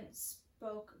 so I haven't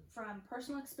spoke from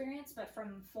personal experience, but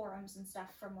from forums and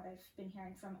stuff, from what I've been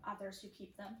hearing from others who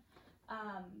keep them,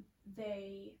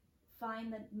 they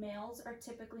find that males are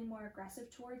typically more aggressive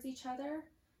towards each other,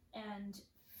 and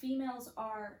females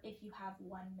are if you have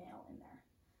one male in there.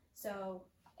 So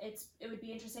it would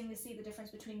be interesting to see the difference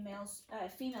between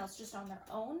females just on their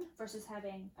own versus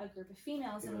having a group of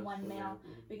females and one male,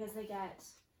 because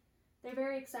they're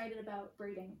very excited about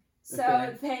breeding.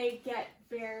 So they get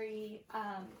very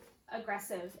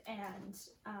aggressive and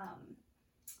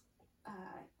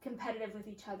competitive with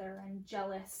specific and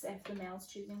jealous if the male's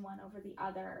choosing one over the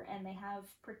other, and they have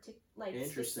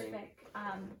specific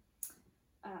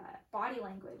body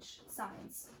language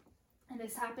signs. And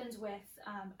this happens with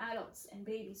adults and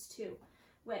babies too,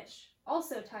 which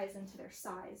also ties into their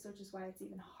size, which is why it's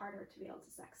even harder to be able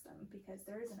to sex them, because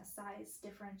there isn't a size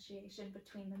differentiation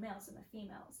between the males and the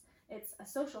females. It's a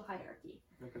social hierarchy.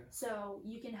 So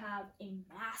you can have a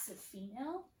massive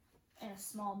female and a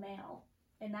small male,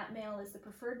 and that male is the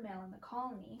preferred male in the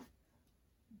colony,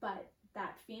 but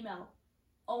that female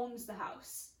owns the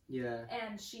house.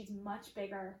 And she's much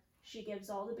bigger. She gives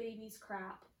all the babies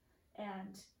crap,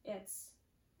 and it's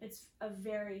a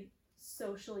very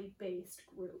socially based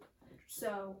group.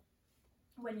 So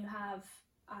when you have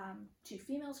two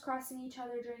females crossing each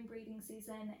other during breeding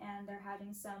season and they're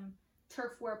having some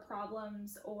turf war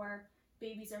problems, or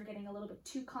babies are getting a little bit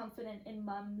too confident in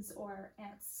mom's or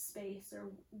aunt's space,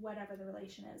 or whatever the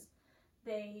relation is,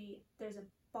 there's a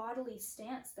bodily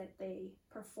stance that they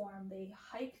perform. They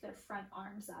hike their front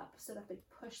arms up so that they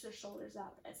push their shoulders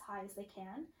up as high as they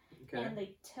can, and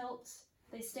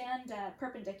they stand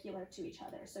perpendicular to each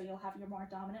other. So you'll have your more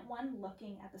dominant one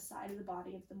looking at the side of the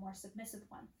body of the more submissive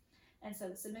one, and so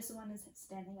the submissive one is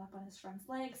standing up on his front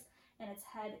legs, and its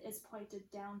head is pointed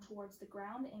down towards the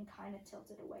ground and kind of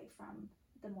tilted away from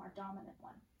the more dominant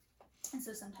one. And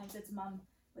so sometimes it's mom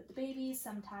with the baby,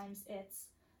 sometimes it's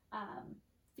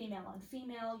female on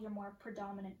female, your more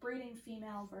predominant breeding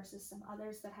female versus some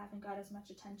others that haven't got as much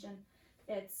attention.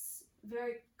 It's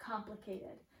very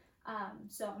complicated.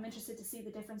 So I'm interested to see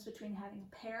the difference between having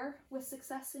a pair with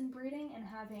success in breeding and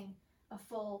having a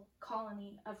full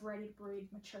colony of ready to breed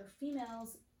mature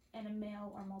females and a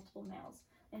male or multiple males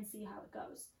and see how it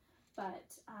goes.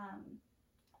 But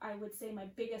I would say my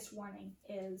biggest warning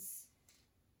is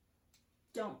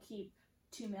don't keep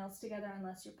two males together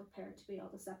unless you're prepared to be able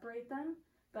to separate them.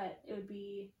 But it would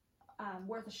be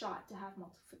worth a shot to have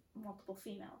multiple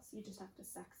females. You just have to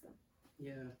sex them.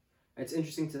 Yeah, it's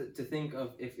interesting to think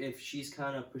of if she's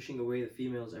kind of pushing away the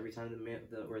females every time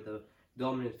the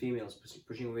dominant females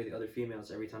pushing away the other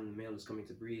females every time the male is coming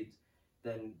to breed,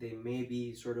 then they may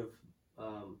be sort of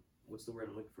what's the word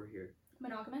I'm looking for here?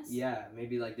 Monogamous? Yeah,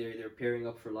 maybe like they're pairing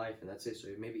up for life and that's it. So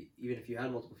maybe even if you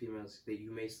had multiple females, that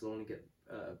you may still only get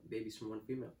babies from one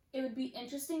female. It would be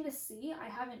interesting to see. I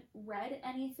haven't read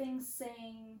anything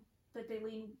saying that they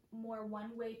lean more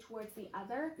one way towards the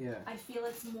other. Yeah. I feel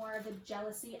it's more of a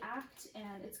jealousy act,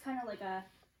 and it's kind of like a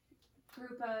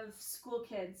group of school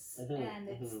kids, and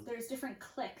there's different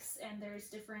cliques and there's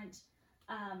different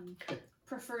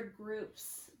preferred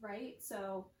groups, right?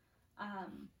 So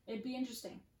it'd be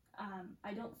interesting.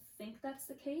 I don't think that's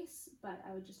the case, but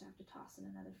I would just have to toss in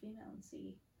another female and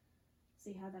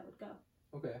see how that would go.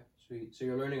 Okay, sweet. So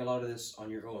you're learning a lot of this on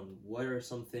your own. What are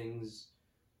some things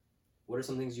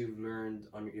you've learned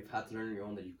you've had to learn on your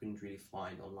own that you couldn't really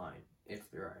find online, if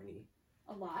there are any?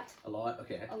 A lot. A lot?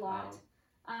 Okay. A lot.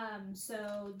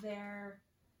 So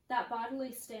that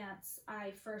bodily stance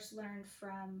I first learned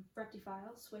from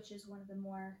Reptifiles, which is one of the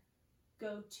more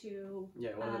go-to...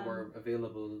 Yeah, one of the more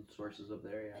available sources up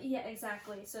there, yeah. Yeah,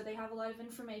 exactly. So they have a lot of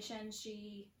information.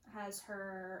 She has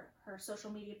her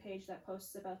social media page that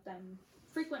posts about them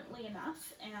frequently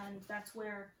enough, and that's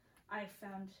where I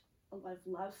found a lot of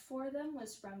love for them,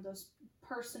 was from those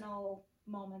personal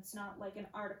moments, not like an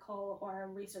article or a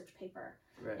research paper.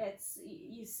 Right. It's,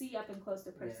 you see up and close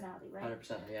their personality, right?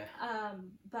 100%, yeah.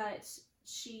 But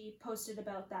she posted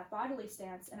about that bodily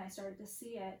stance, and I started to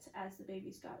see it as the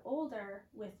babies got older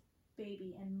with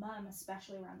baby and mom,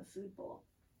 especially around the food bowl.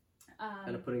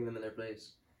 Kind of putting them in their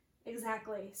place.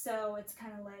 Exactly. So it's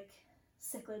kind of like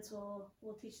cichlids will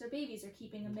teach their babies, or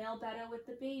keeping a male betta with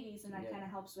the babies, and that kind of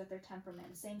helps with their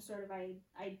temperament. Same sort of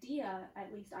idea,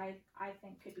 at least I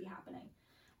think, could be happening.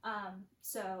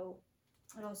 So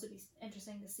it'd also be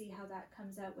interesting to see how that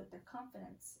comes out with their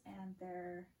confidence and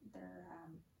their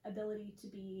ability to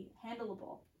be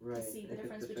handleable. Right. To see the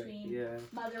difference between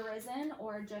mother risen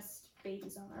or just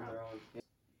babies on their own. Yeah.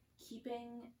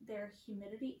 Keeping their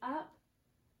humidity up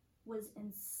was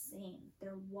insane.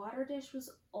 Their water dish was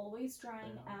always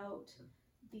drying out.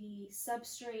 The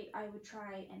substrate, I would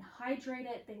try and hydrate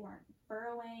it. They weren't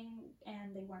burrowing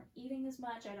and they weren't eating as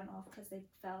much. I don't know if because they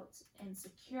felt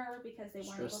insecure, because they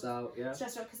weren't stressed out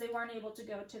because they weren't able to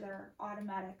go to their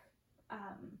automatic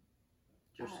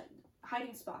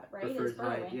hiding spot, right? It's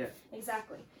burrowing. Yeah.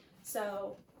 Exactly.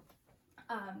 So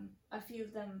a few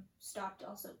of them stopped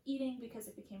also eating because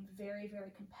it became very,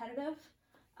 very competitive.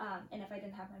 And if I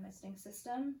didn't have my misting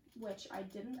system, which I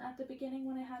didn't at the beginning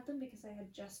when I had them, because I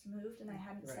had just moved and I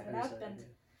hadn't set it up, and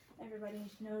everybody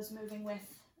knows moving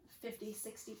with 50,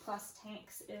 60 plus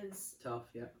tanks is tough,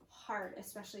 hard,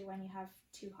 especially when you have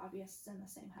two hobbyists in the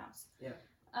same house. Yeah.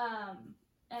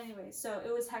 Anyway, so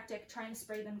it was hectic. Trying to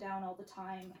spray them down all the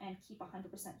time and keep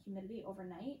 100% humidity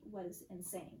overnight was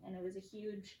insane, and it was a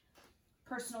huge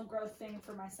personal growth thing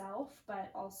for myself,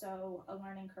 but also a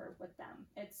learning curve with them.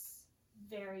 It's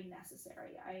very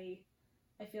necessary.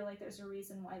 I feel like there's a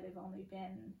reason why they've only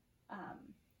been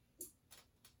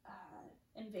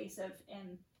invasive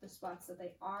in the spots that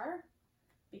they are,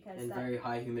 because in very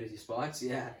high humidity spots.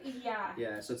 Yeah,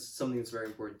 so it's something that's very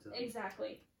important to them.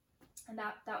 Exactly. And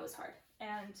that was hard,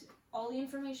 and all the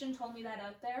information told me that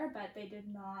out there, but they did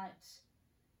not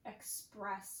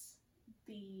express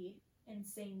the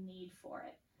insane need for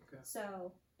it. Okay.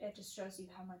 So it just shows you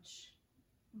how much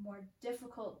more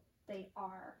difficult they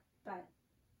are, but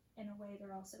in a way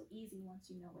they're also easy once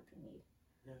you know what they need.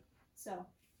 Yeah. So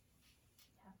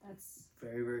yeah, that's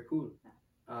very, very cool.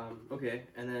 Yeah. Okay,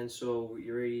 and then so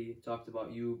you already talked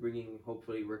about you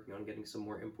hopefully working on getting some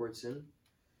more imports in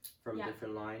from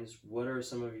different lines. What are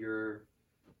some of your,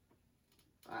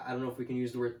 I don't know if we can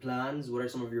use the word plans, what are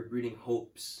some of your breeding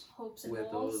hopes and with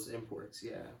goals? those imports?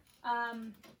 Yeah.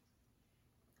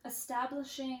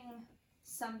 Establishing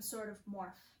some sort of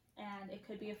morph, and it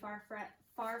could be a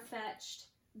far-fetched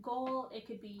goal. It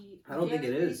could be I don't think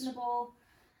it is reasonable.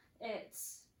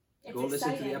 It's go listen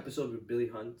exciting. to the episode with Billy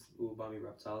Hunt, Uwabami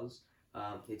Reptiles.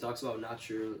 He talks about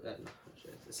natural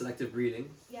selective breeding.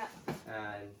 Yeah.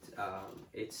 And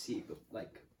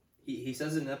he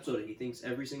says in an episode he thinks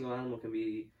every single animal can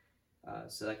be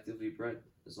selectively bred.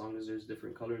 As long as there's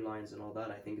different color lines and all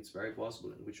that, I think it's very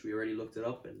possible. In which we already looked it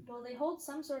up and Well, they hold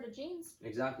some sort of genes,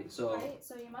 exactly. So right?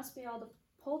 So you must be able to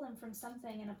pull them from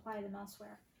something and apply them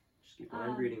elsewhere. just keep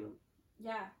on breeding them.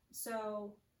 Yeah.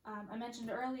 So I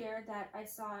mentioned earlier that I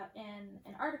saw in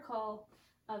an article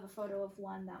of a photo of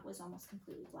one that was almost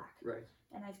completely black. Right.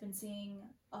 And I've been seeing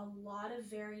a lot of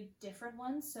very different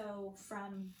ones. So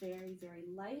from very, very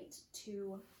light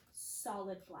to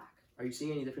solid black. Are you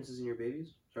seeing any differences in your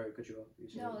babies? Sorry to cut you off.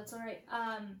 No, that's all right.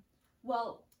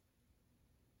 Well,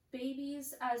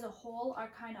 babies as a whole are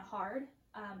kind of hard,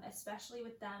 especially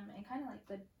with them and kind of like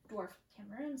the dwarf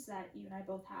Cameroons that you and I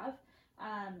both have.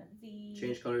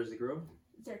 Change color as they grow?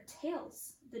 Their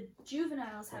tails. The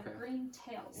juveniles have Okay. green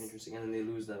tails. Interesting. And then they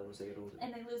lose that once they get older.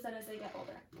 And they lose that as they get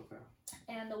older. Okay.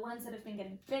 And the ones that have been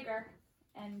getting bigger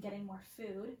and getting more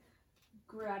food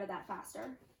grew out of that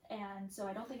faster. And so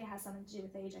I don't think it has something to do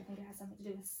with age. I think it has something to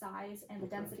do with size and the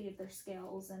Okay. density of their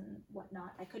scales and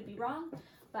whatnot. I could be wrong,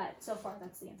 but so far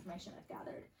that's the information I've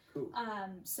gathered. Cool.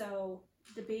 So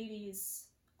the babies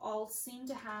all seem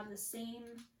to have the same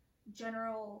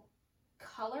general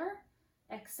color,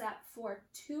 except for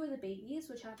two of the babies,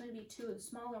 which happen to be two of the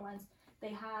smaller ones.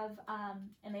 They have,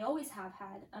 and they always have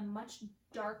had, a much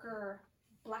darker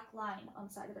black line on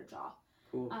the side of their jaw.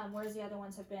 Cool. Whereas the other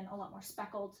ones have been a lot more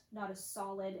speckled, not as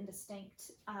solid and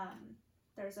distinct.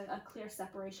 There's a clear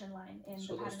separation line in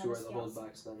So the those pattern two of are the the scales.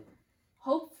 holdbacks then.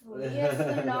 Hopefully, if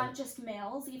they're not just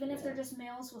males. Even if Yeah. they're just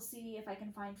males, we'll see if I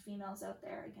can find females out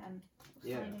there. Again,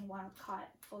 Yeah. finding wild-caught,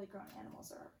 fully grown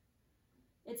animals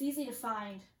it's easy to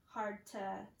find, hard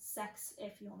to sex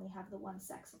if you only have the one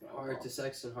sex available. Hard to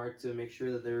sex and hard to make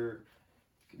sure that they're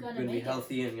Gonna gonna be make it.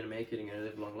 healthy and gonna make it and gonna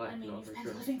live a long life. I mean, no, you've for been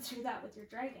sure. living through that with your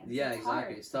dragons. Yeah, It's exactly.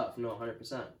 hard. It's tough. No,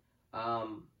 100%.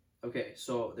 Okay,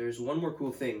 so there's one more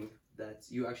cool thing that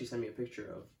you actually sent me a picture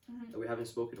of Mhm. that we haven't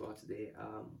spoken about today.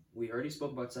 We already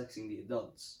spoke about sexing the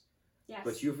adults, Yes.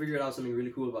 but you figured out something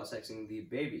really cool about sexing the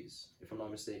babies, if I'm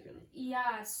not mistaken.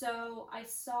 Yeah, so I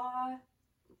saw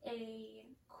a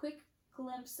quick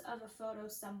glimpse of a photo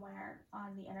somewhere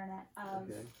on the internet of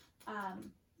Okay.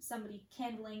 somebody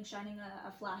kindling, shining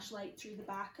a flashlight through the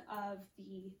back of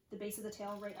the base of the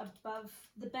tail, right above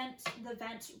the vent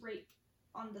right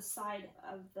on the side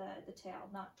of the tail,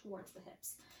 not towards the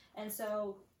hips. And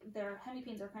so their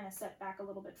hemipenes are kind of set back a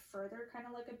little bit further, kind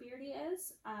of like a beardy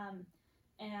is.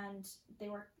 And they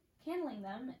were candling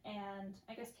them, and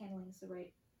I guess candling is the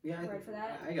right Yeah, word for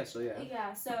that. I guess so. Yeah.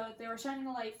 Yeah, so they were shining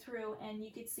a light through, and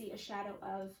you could see a shadow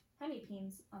of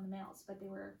hemipenes on the males, but they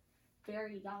were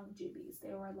very young jubies.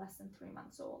 They were less than 3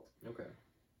 months old. Okay.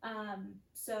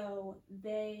 So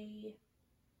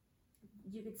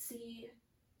you could see,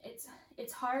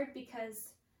 it's hard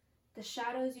because the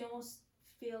shadows, you almost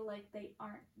feel like they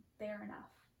aren't there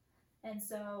enough. And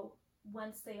so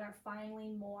once they are finally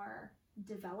more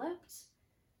developed,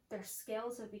 their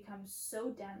scales have become so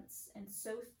dense and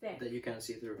so thick That you can't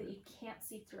see through that it. you can't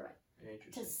see through it. To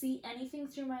Interesting. see anything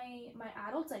through my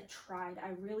adults, I tried.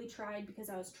 I really tried because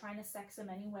I was trying to sex them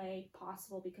any way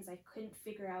possible because I couldn't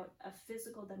figure out a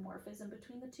physical dimorphism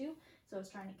between the two. So I was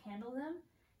trying to candle them.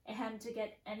 And to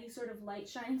get any sort of light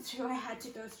shining through, I had to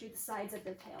go through the sides of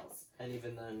their tails. And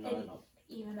even then, not And enough.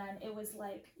 even then, it was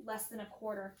like less than a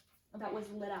quarter that was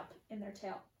lit up in their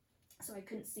tail. So I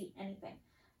couldn't see anything.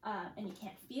 And you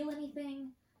can't feel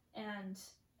anything. And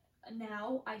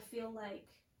now I feel like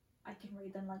I can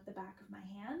read them like the back of my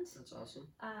hand. That's awesome.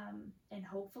 And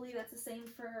hopefully that's the same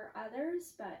for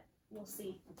others, but we'll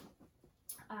see.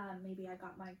 Maybe I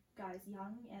got my guys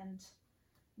young and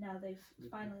now they've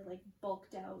finally like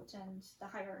bulked out and the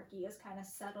hierarchy is kind of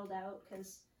settled out,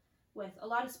 because with a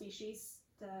lot of species,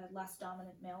 the less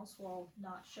dominant males will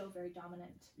not show very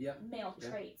dominant male Yeah.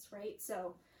 traits, right?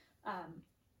 So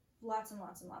lots and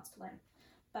lots and lots to learn.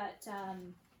 But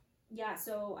yeah,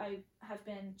 so I have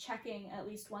been checking at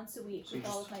least once a week So you with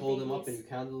all just of my hold babies. them up and you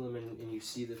candle them and you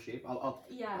see the shape. I'll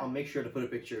Yeah. make sure to put a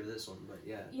picture of this one, but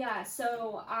yeah. Yeah,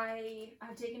 so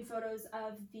I've taken photos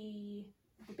of the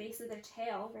base of their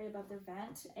tail right above their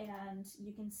vent, and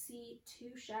you can see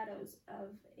two shadows of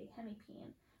a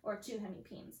hemipene, or two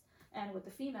hemipenes, and with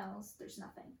the females there's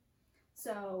nothing.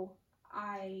 So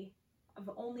I've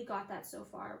only got that so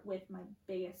far with my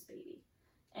biggest baby,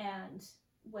 and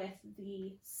with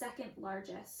the second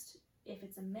largest, if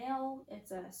it's a male,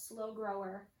 it's a slow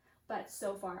grower, but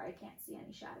so far I can't see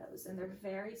any shadows, and they're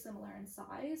very similar in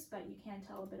size, but you can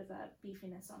tell a bit of a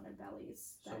beefiness on their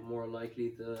bellies. So more likely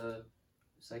the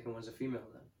second one's a female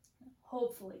then.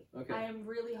 Hopefully. Okay. I am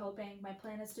really hoping. My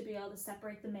plan is to be able to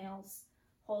separate the males,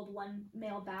 hold one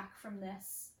male back from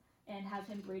this, and have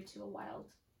him breed to a wild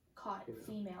caught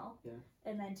female,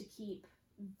 and then to keep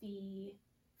the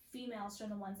females from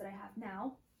the ones that I have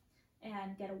now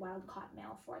and get a wild caught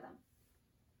male for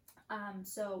them.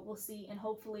 So we'll see, and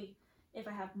hopefully if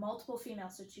I have multiple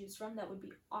females to choose from, that would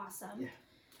be awesome.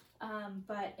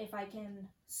 But if I can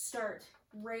start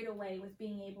right away with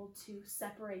being able to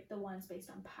separate the ones based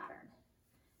on pattern,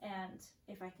 and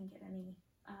if I can get any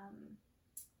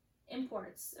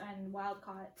imports and wild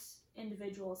caught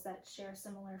individuals that share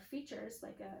similar features,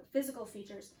 like physical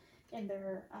features in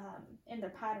their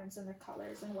patterns and their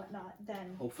colors and whatnot,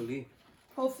 then hopefully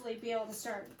be able to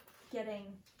start getting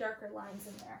darker lines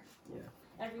in there.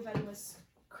 Everybody was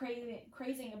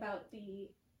crazing about the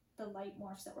light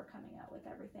morphs that were coming out with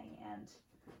everything, and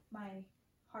my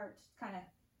heart, kind of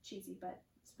cheesy, but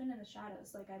it's been in the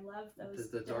shadows. Like, I love those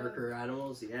the darker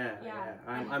animals.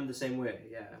 I'm the same way.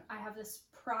 I have this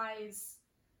prize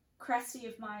Cresty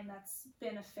of mine that's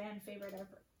been a fan favorite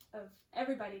of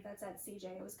everybody that's at CJ.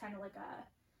 It was kind of like a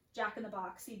Jack in the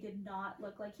Box. He did not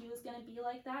look like he was going to be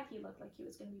like that. He looked like he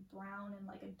was going to be brown and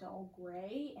like a dull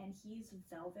gray, and he's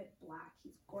velvet black.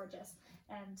 He's gorgeous.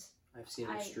 And I've seen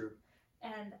it, it's true.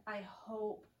 And I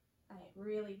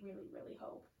really, really, really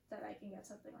hope that I can get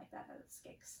something like that out of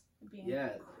Skix. It'd be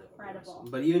incredible.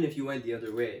 But even if you went the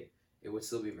other way, it would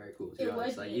still be very cool. It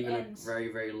would be, even a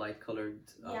very, very light colored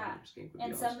skink would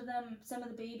be awesome. Some of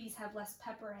the babies have less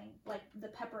peppering, like the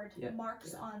peppered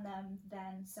marks on them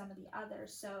than some of the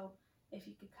others. So if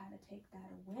you could kind of take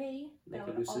that away, that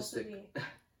would also be,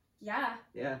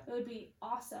 it would be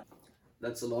awesome.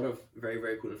 That's a lot of very,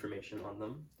 very cool information on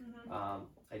them.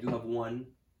 I do have one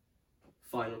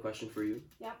final question for you.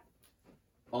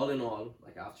 All in all,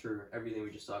 like after everything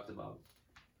we just talked about,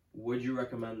 would you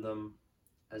recommend them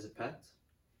as a pet?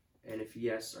 And if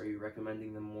yes, are you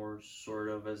recommending them more sort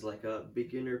of as like a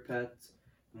beginner pet,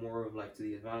 more of like to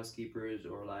the advanced keepers,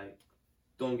 or like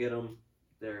don't get them,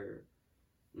 they're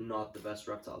not the best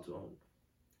reptile to own?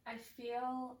 I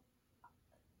feel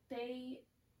they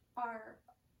are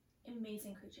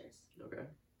amazing creatures. Okay.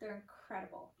 They're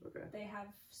incredible. Okay. They have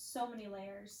so many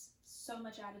layers, so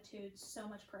much attitude, so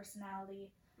much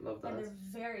personality. Love that. And they're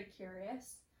very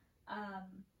curious.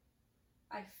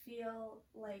 I feel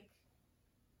like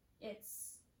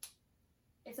it's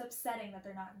upsetting that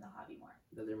they're not in the hobby more.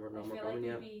 That they're not I more feel common,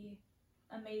 like they'd be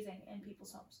amazing in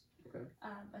people's homes. Okay.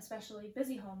 Especially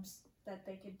busy homes that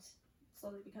they could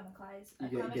slowly become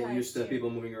acclimatized. Get used to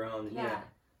people moving around.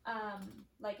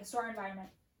 Like a store environment.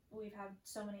 We've had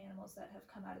so many animals that have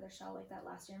come out of their shell, like that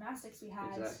last year Mastics we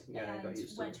had, and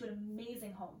went to an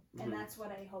amazing home. And that's what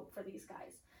I hope for these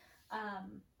guys.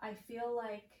 I feel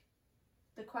like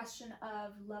the question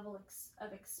of level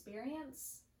of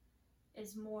experience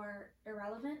is more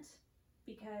irrelevant,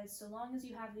 because so long as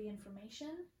you have the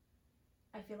information,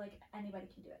 I feel like anybody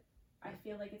can do it. I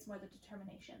feel like it's more the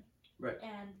determination,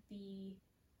 and the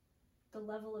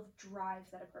level of drive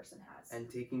that a person has, and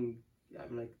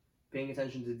paying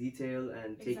attention to detail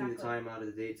and taking the time out of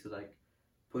the day to like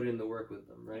put in the work with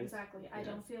them, right? Exactly. I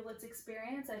don't feel it's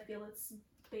experience. I feel it's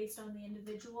based on the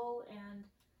individual and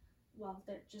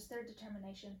their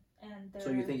determination and their. So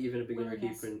you think even a beginner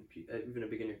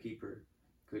keeper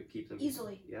could keep them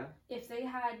easily? Yeah. If they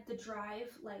had the drive,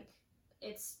 like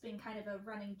it's been kind of a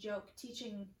running joke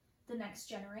teaching the next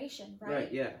generation, right?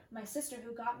 Right. Yeah. My sister,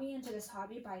 who got me into this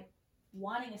hobby by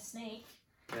wanting a snake.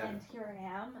 Yeah. And here I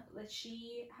am. That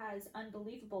she has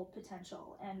unbelievable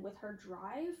potential, and with her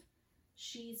drive,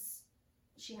 she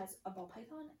has a ball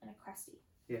python and a cresty.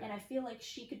 Yeah. And I feel like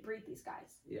she could breed these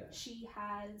guys. Yeah. She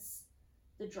has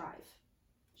the drive.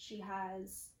 She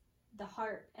has the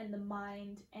heart and the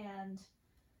mind, and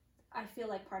I feel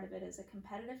like part of it is a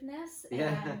competitiveness.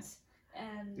 Yeah.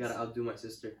 And you gotta outdo my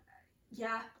sister.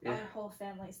 Yeah, our whole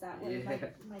family's that way. Yeah.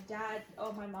 My dad,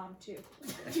 my mom too.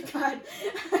 God,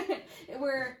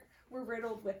 we're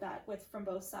riddled with that from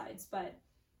both sides. But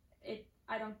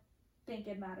I don't think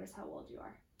it matters how old you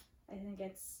are. I think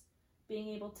it's being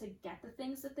able to get the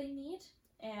things that they need,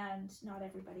 and not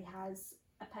everybody has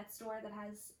a pet store that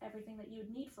has everything that you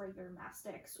would need for your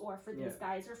mastics or for these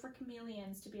guys or for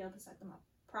chameleons to be able to set them up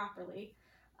properly.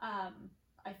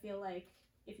 I feel like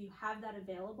if you have that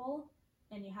available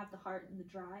and you have the heart and the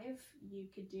drive, you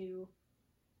could do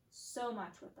so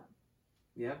much with them.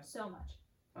 Yeah. So much.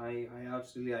 I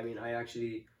absolutely. I mean, I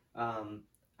actually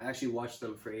watched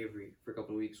them for Avery for a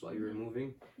couple of weeks while you were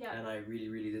moving. Yeah. And I really,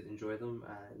 really did enjoy them.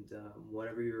 And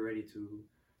whenever you're ready to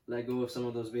let go of some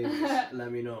of those babies,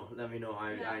 let me know.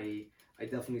 I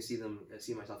definitely see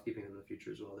myself keeping them in the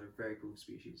future as well. They're very cool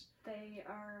species. They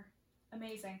are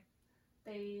amazing.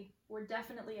 They were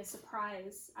definitely a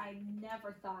surprise. I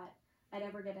never thought I'd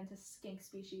ever get into skink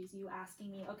species, you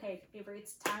asking me, okay, Avery,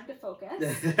 it's time to focus.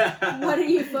 What are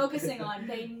you focusing on?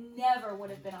 They never would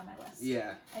have been on my list.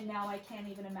 Yeah. And now I can't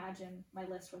even imagine my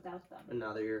list without them. And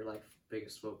now they're your like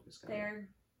biggest focus.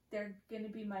 They're gonna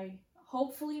be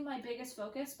hopefully my biggest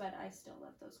focus, but I still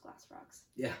love those glass frogs.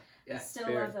 Yeah. Still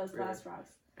fair, love those fair. glass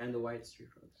frogs. And the white street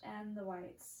frogs. And the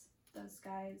whites. Those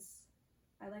guys.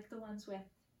 I like the ones with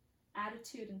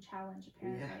attitude and challenge,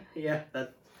 apparently. Yeah.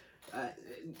 That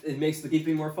it makes the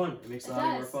keeping more fun. It makes the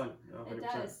hobby more fun. No, 100%. It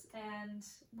does. And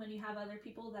when you have other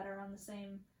people that are on the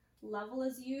same level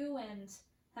as you and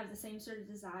have the same sort of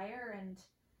desire and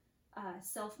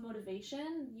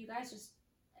self-motivation, you guys just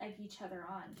egg each other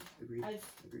on. Agreed. I've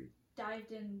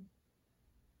dived in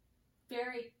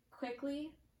very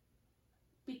quickly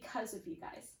because of you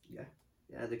guys.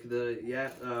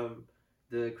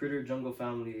 The Critter Jungle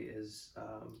family is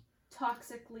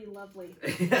toxically lovely.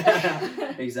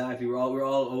 Exactly. We're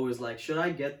all always like, should I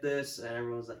get this? And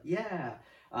everyone's like, yeah.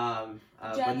 Jen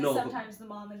but no, is sometimes the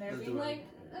mom in there being like,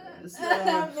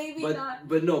 maybe but, not.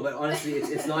 But no, but honestly,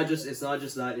 it's not just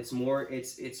that. It's more.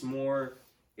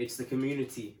 It's the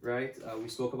community, right? We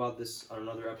spoke about this on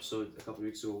another episode a couple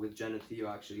weeks ago with Jen and Theo.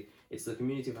 Actually, it's the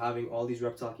community of having all these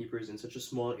reptile keepers in such a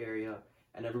small area,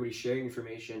 and everybody sharing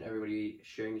information, everybody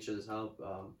sharing each other's help.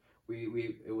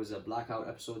 It was a blackout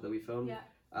episode that we filmed.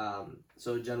 Yeah.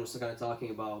 So Jen was kind of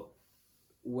talking about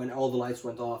when all the lights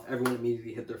went off, everyone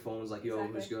immediately hit their phones like, yo,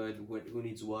 Exactly. who's good? Who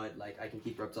needs what? Like, I can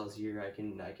keep reptiles here. I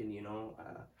can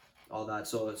all that.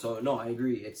 So no, I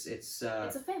agree. It's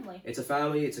a family. It's a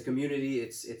family. It's a community.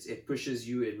 It pushes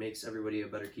you. It makes everybody a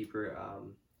better keeper.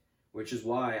 Which is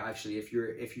why actually, if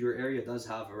your area does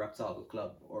have a reptile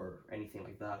club or anything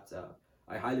like that,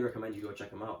 I highly recommend you go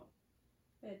check them out.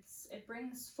 It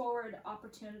brings forward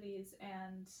opportunities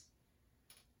and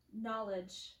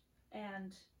knowledge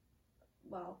and,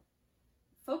 well,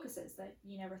 focuses that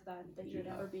you never thought that you'd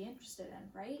ever be interested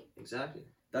in, right? Exactly.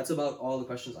 That's about all the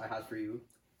questions I had for you.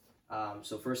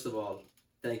 So first of all,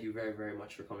 thank you very, very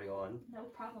much for coming on. No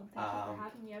problem. Thank you for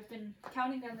having me. I've been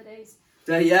counting down the days.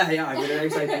 Yeah. I've been very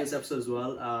excited for this episode as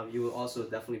well. You will also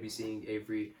definitely be seeing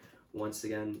Avery once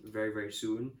again very, very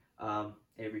soon.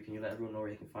 Avery, can you let everyone know where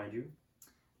they can find you?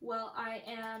 Well, I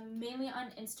am mainly on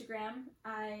Instagram.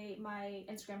 My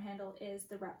Instagram handle is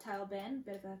The Reptile Bin.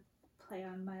 Bit of a play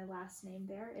on my last name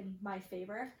there in my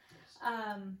favor.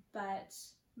 But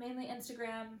mainly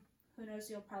Instagram. Who knows,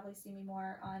 you'll probably see me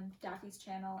more on Daffy's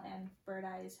channel and Bird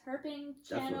Eye's Herping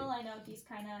channel. Definitely. I know he's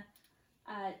kind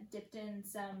of dipped in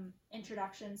some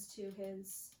introductions to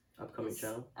his Upcoming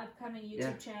channel. Upcoming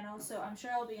YouTube channel. So I'm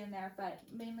sure I'll be in there, but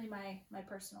mainly my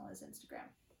personal is Instagram.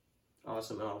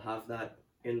 Awesome, and I'll have that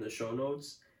in the show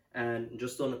notes. And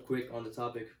just on the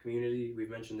topic of community, we've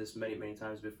mentioned this many, many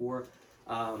times before.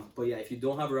 But yeah, if you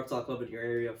don't have a reptile club in your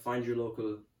area, find your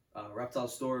local reptile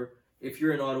store. If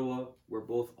you're in Ottawa, we're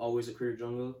both always at Critter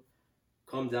Jungle.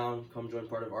 Come down, come join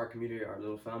part of our community, our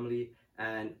little family.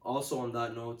 And also on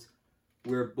that note,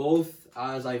 we're both,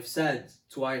 as I've said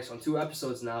twice on 2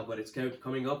 episodes now, but it's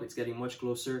coming up, it's getting much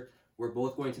closer. We're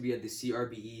both going to be at the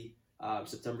CRBE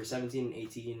September 17 and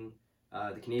 18,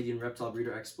 the Canadian Reptile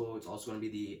Breeder Expo. It's also going to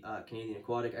be the Canadian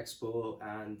Aquatic Expo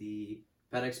and the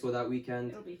Pet Expo that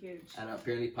weekend. It'll be huge. And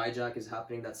apparently PyJack is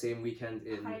happening that same weekend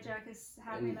in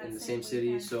the same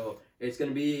city. So it's going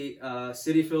to be a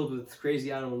city filled with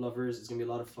crazy animal lovers. It's going to be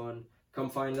a lot of fun. Come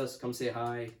find us. Come say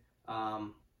hi.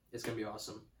 It's going to be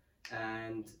awesome.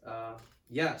 And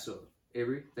so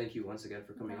Avery, thank you once again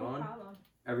for coming on. No problem.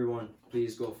 Everyone,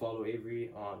 please go follow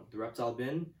Avery on The Reptile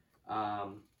Bin.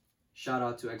 Shout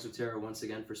out to Exoterra once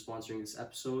again for sponsoring this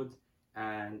episode.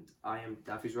 And I am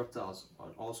Daffy's Reptiles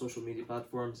on all social media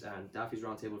platforms and Daffy's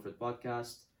Roundtable for the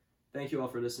podcast. Thank you all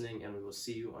for listening, and we will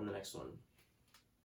see you on the next one.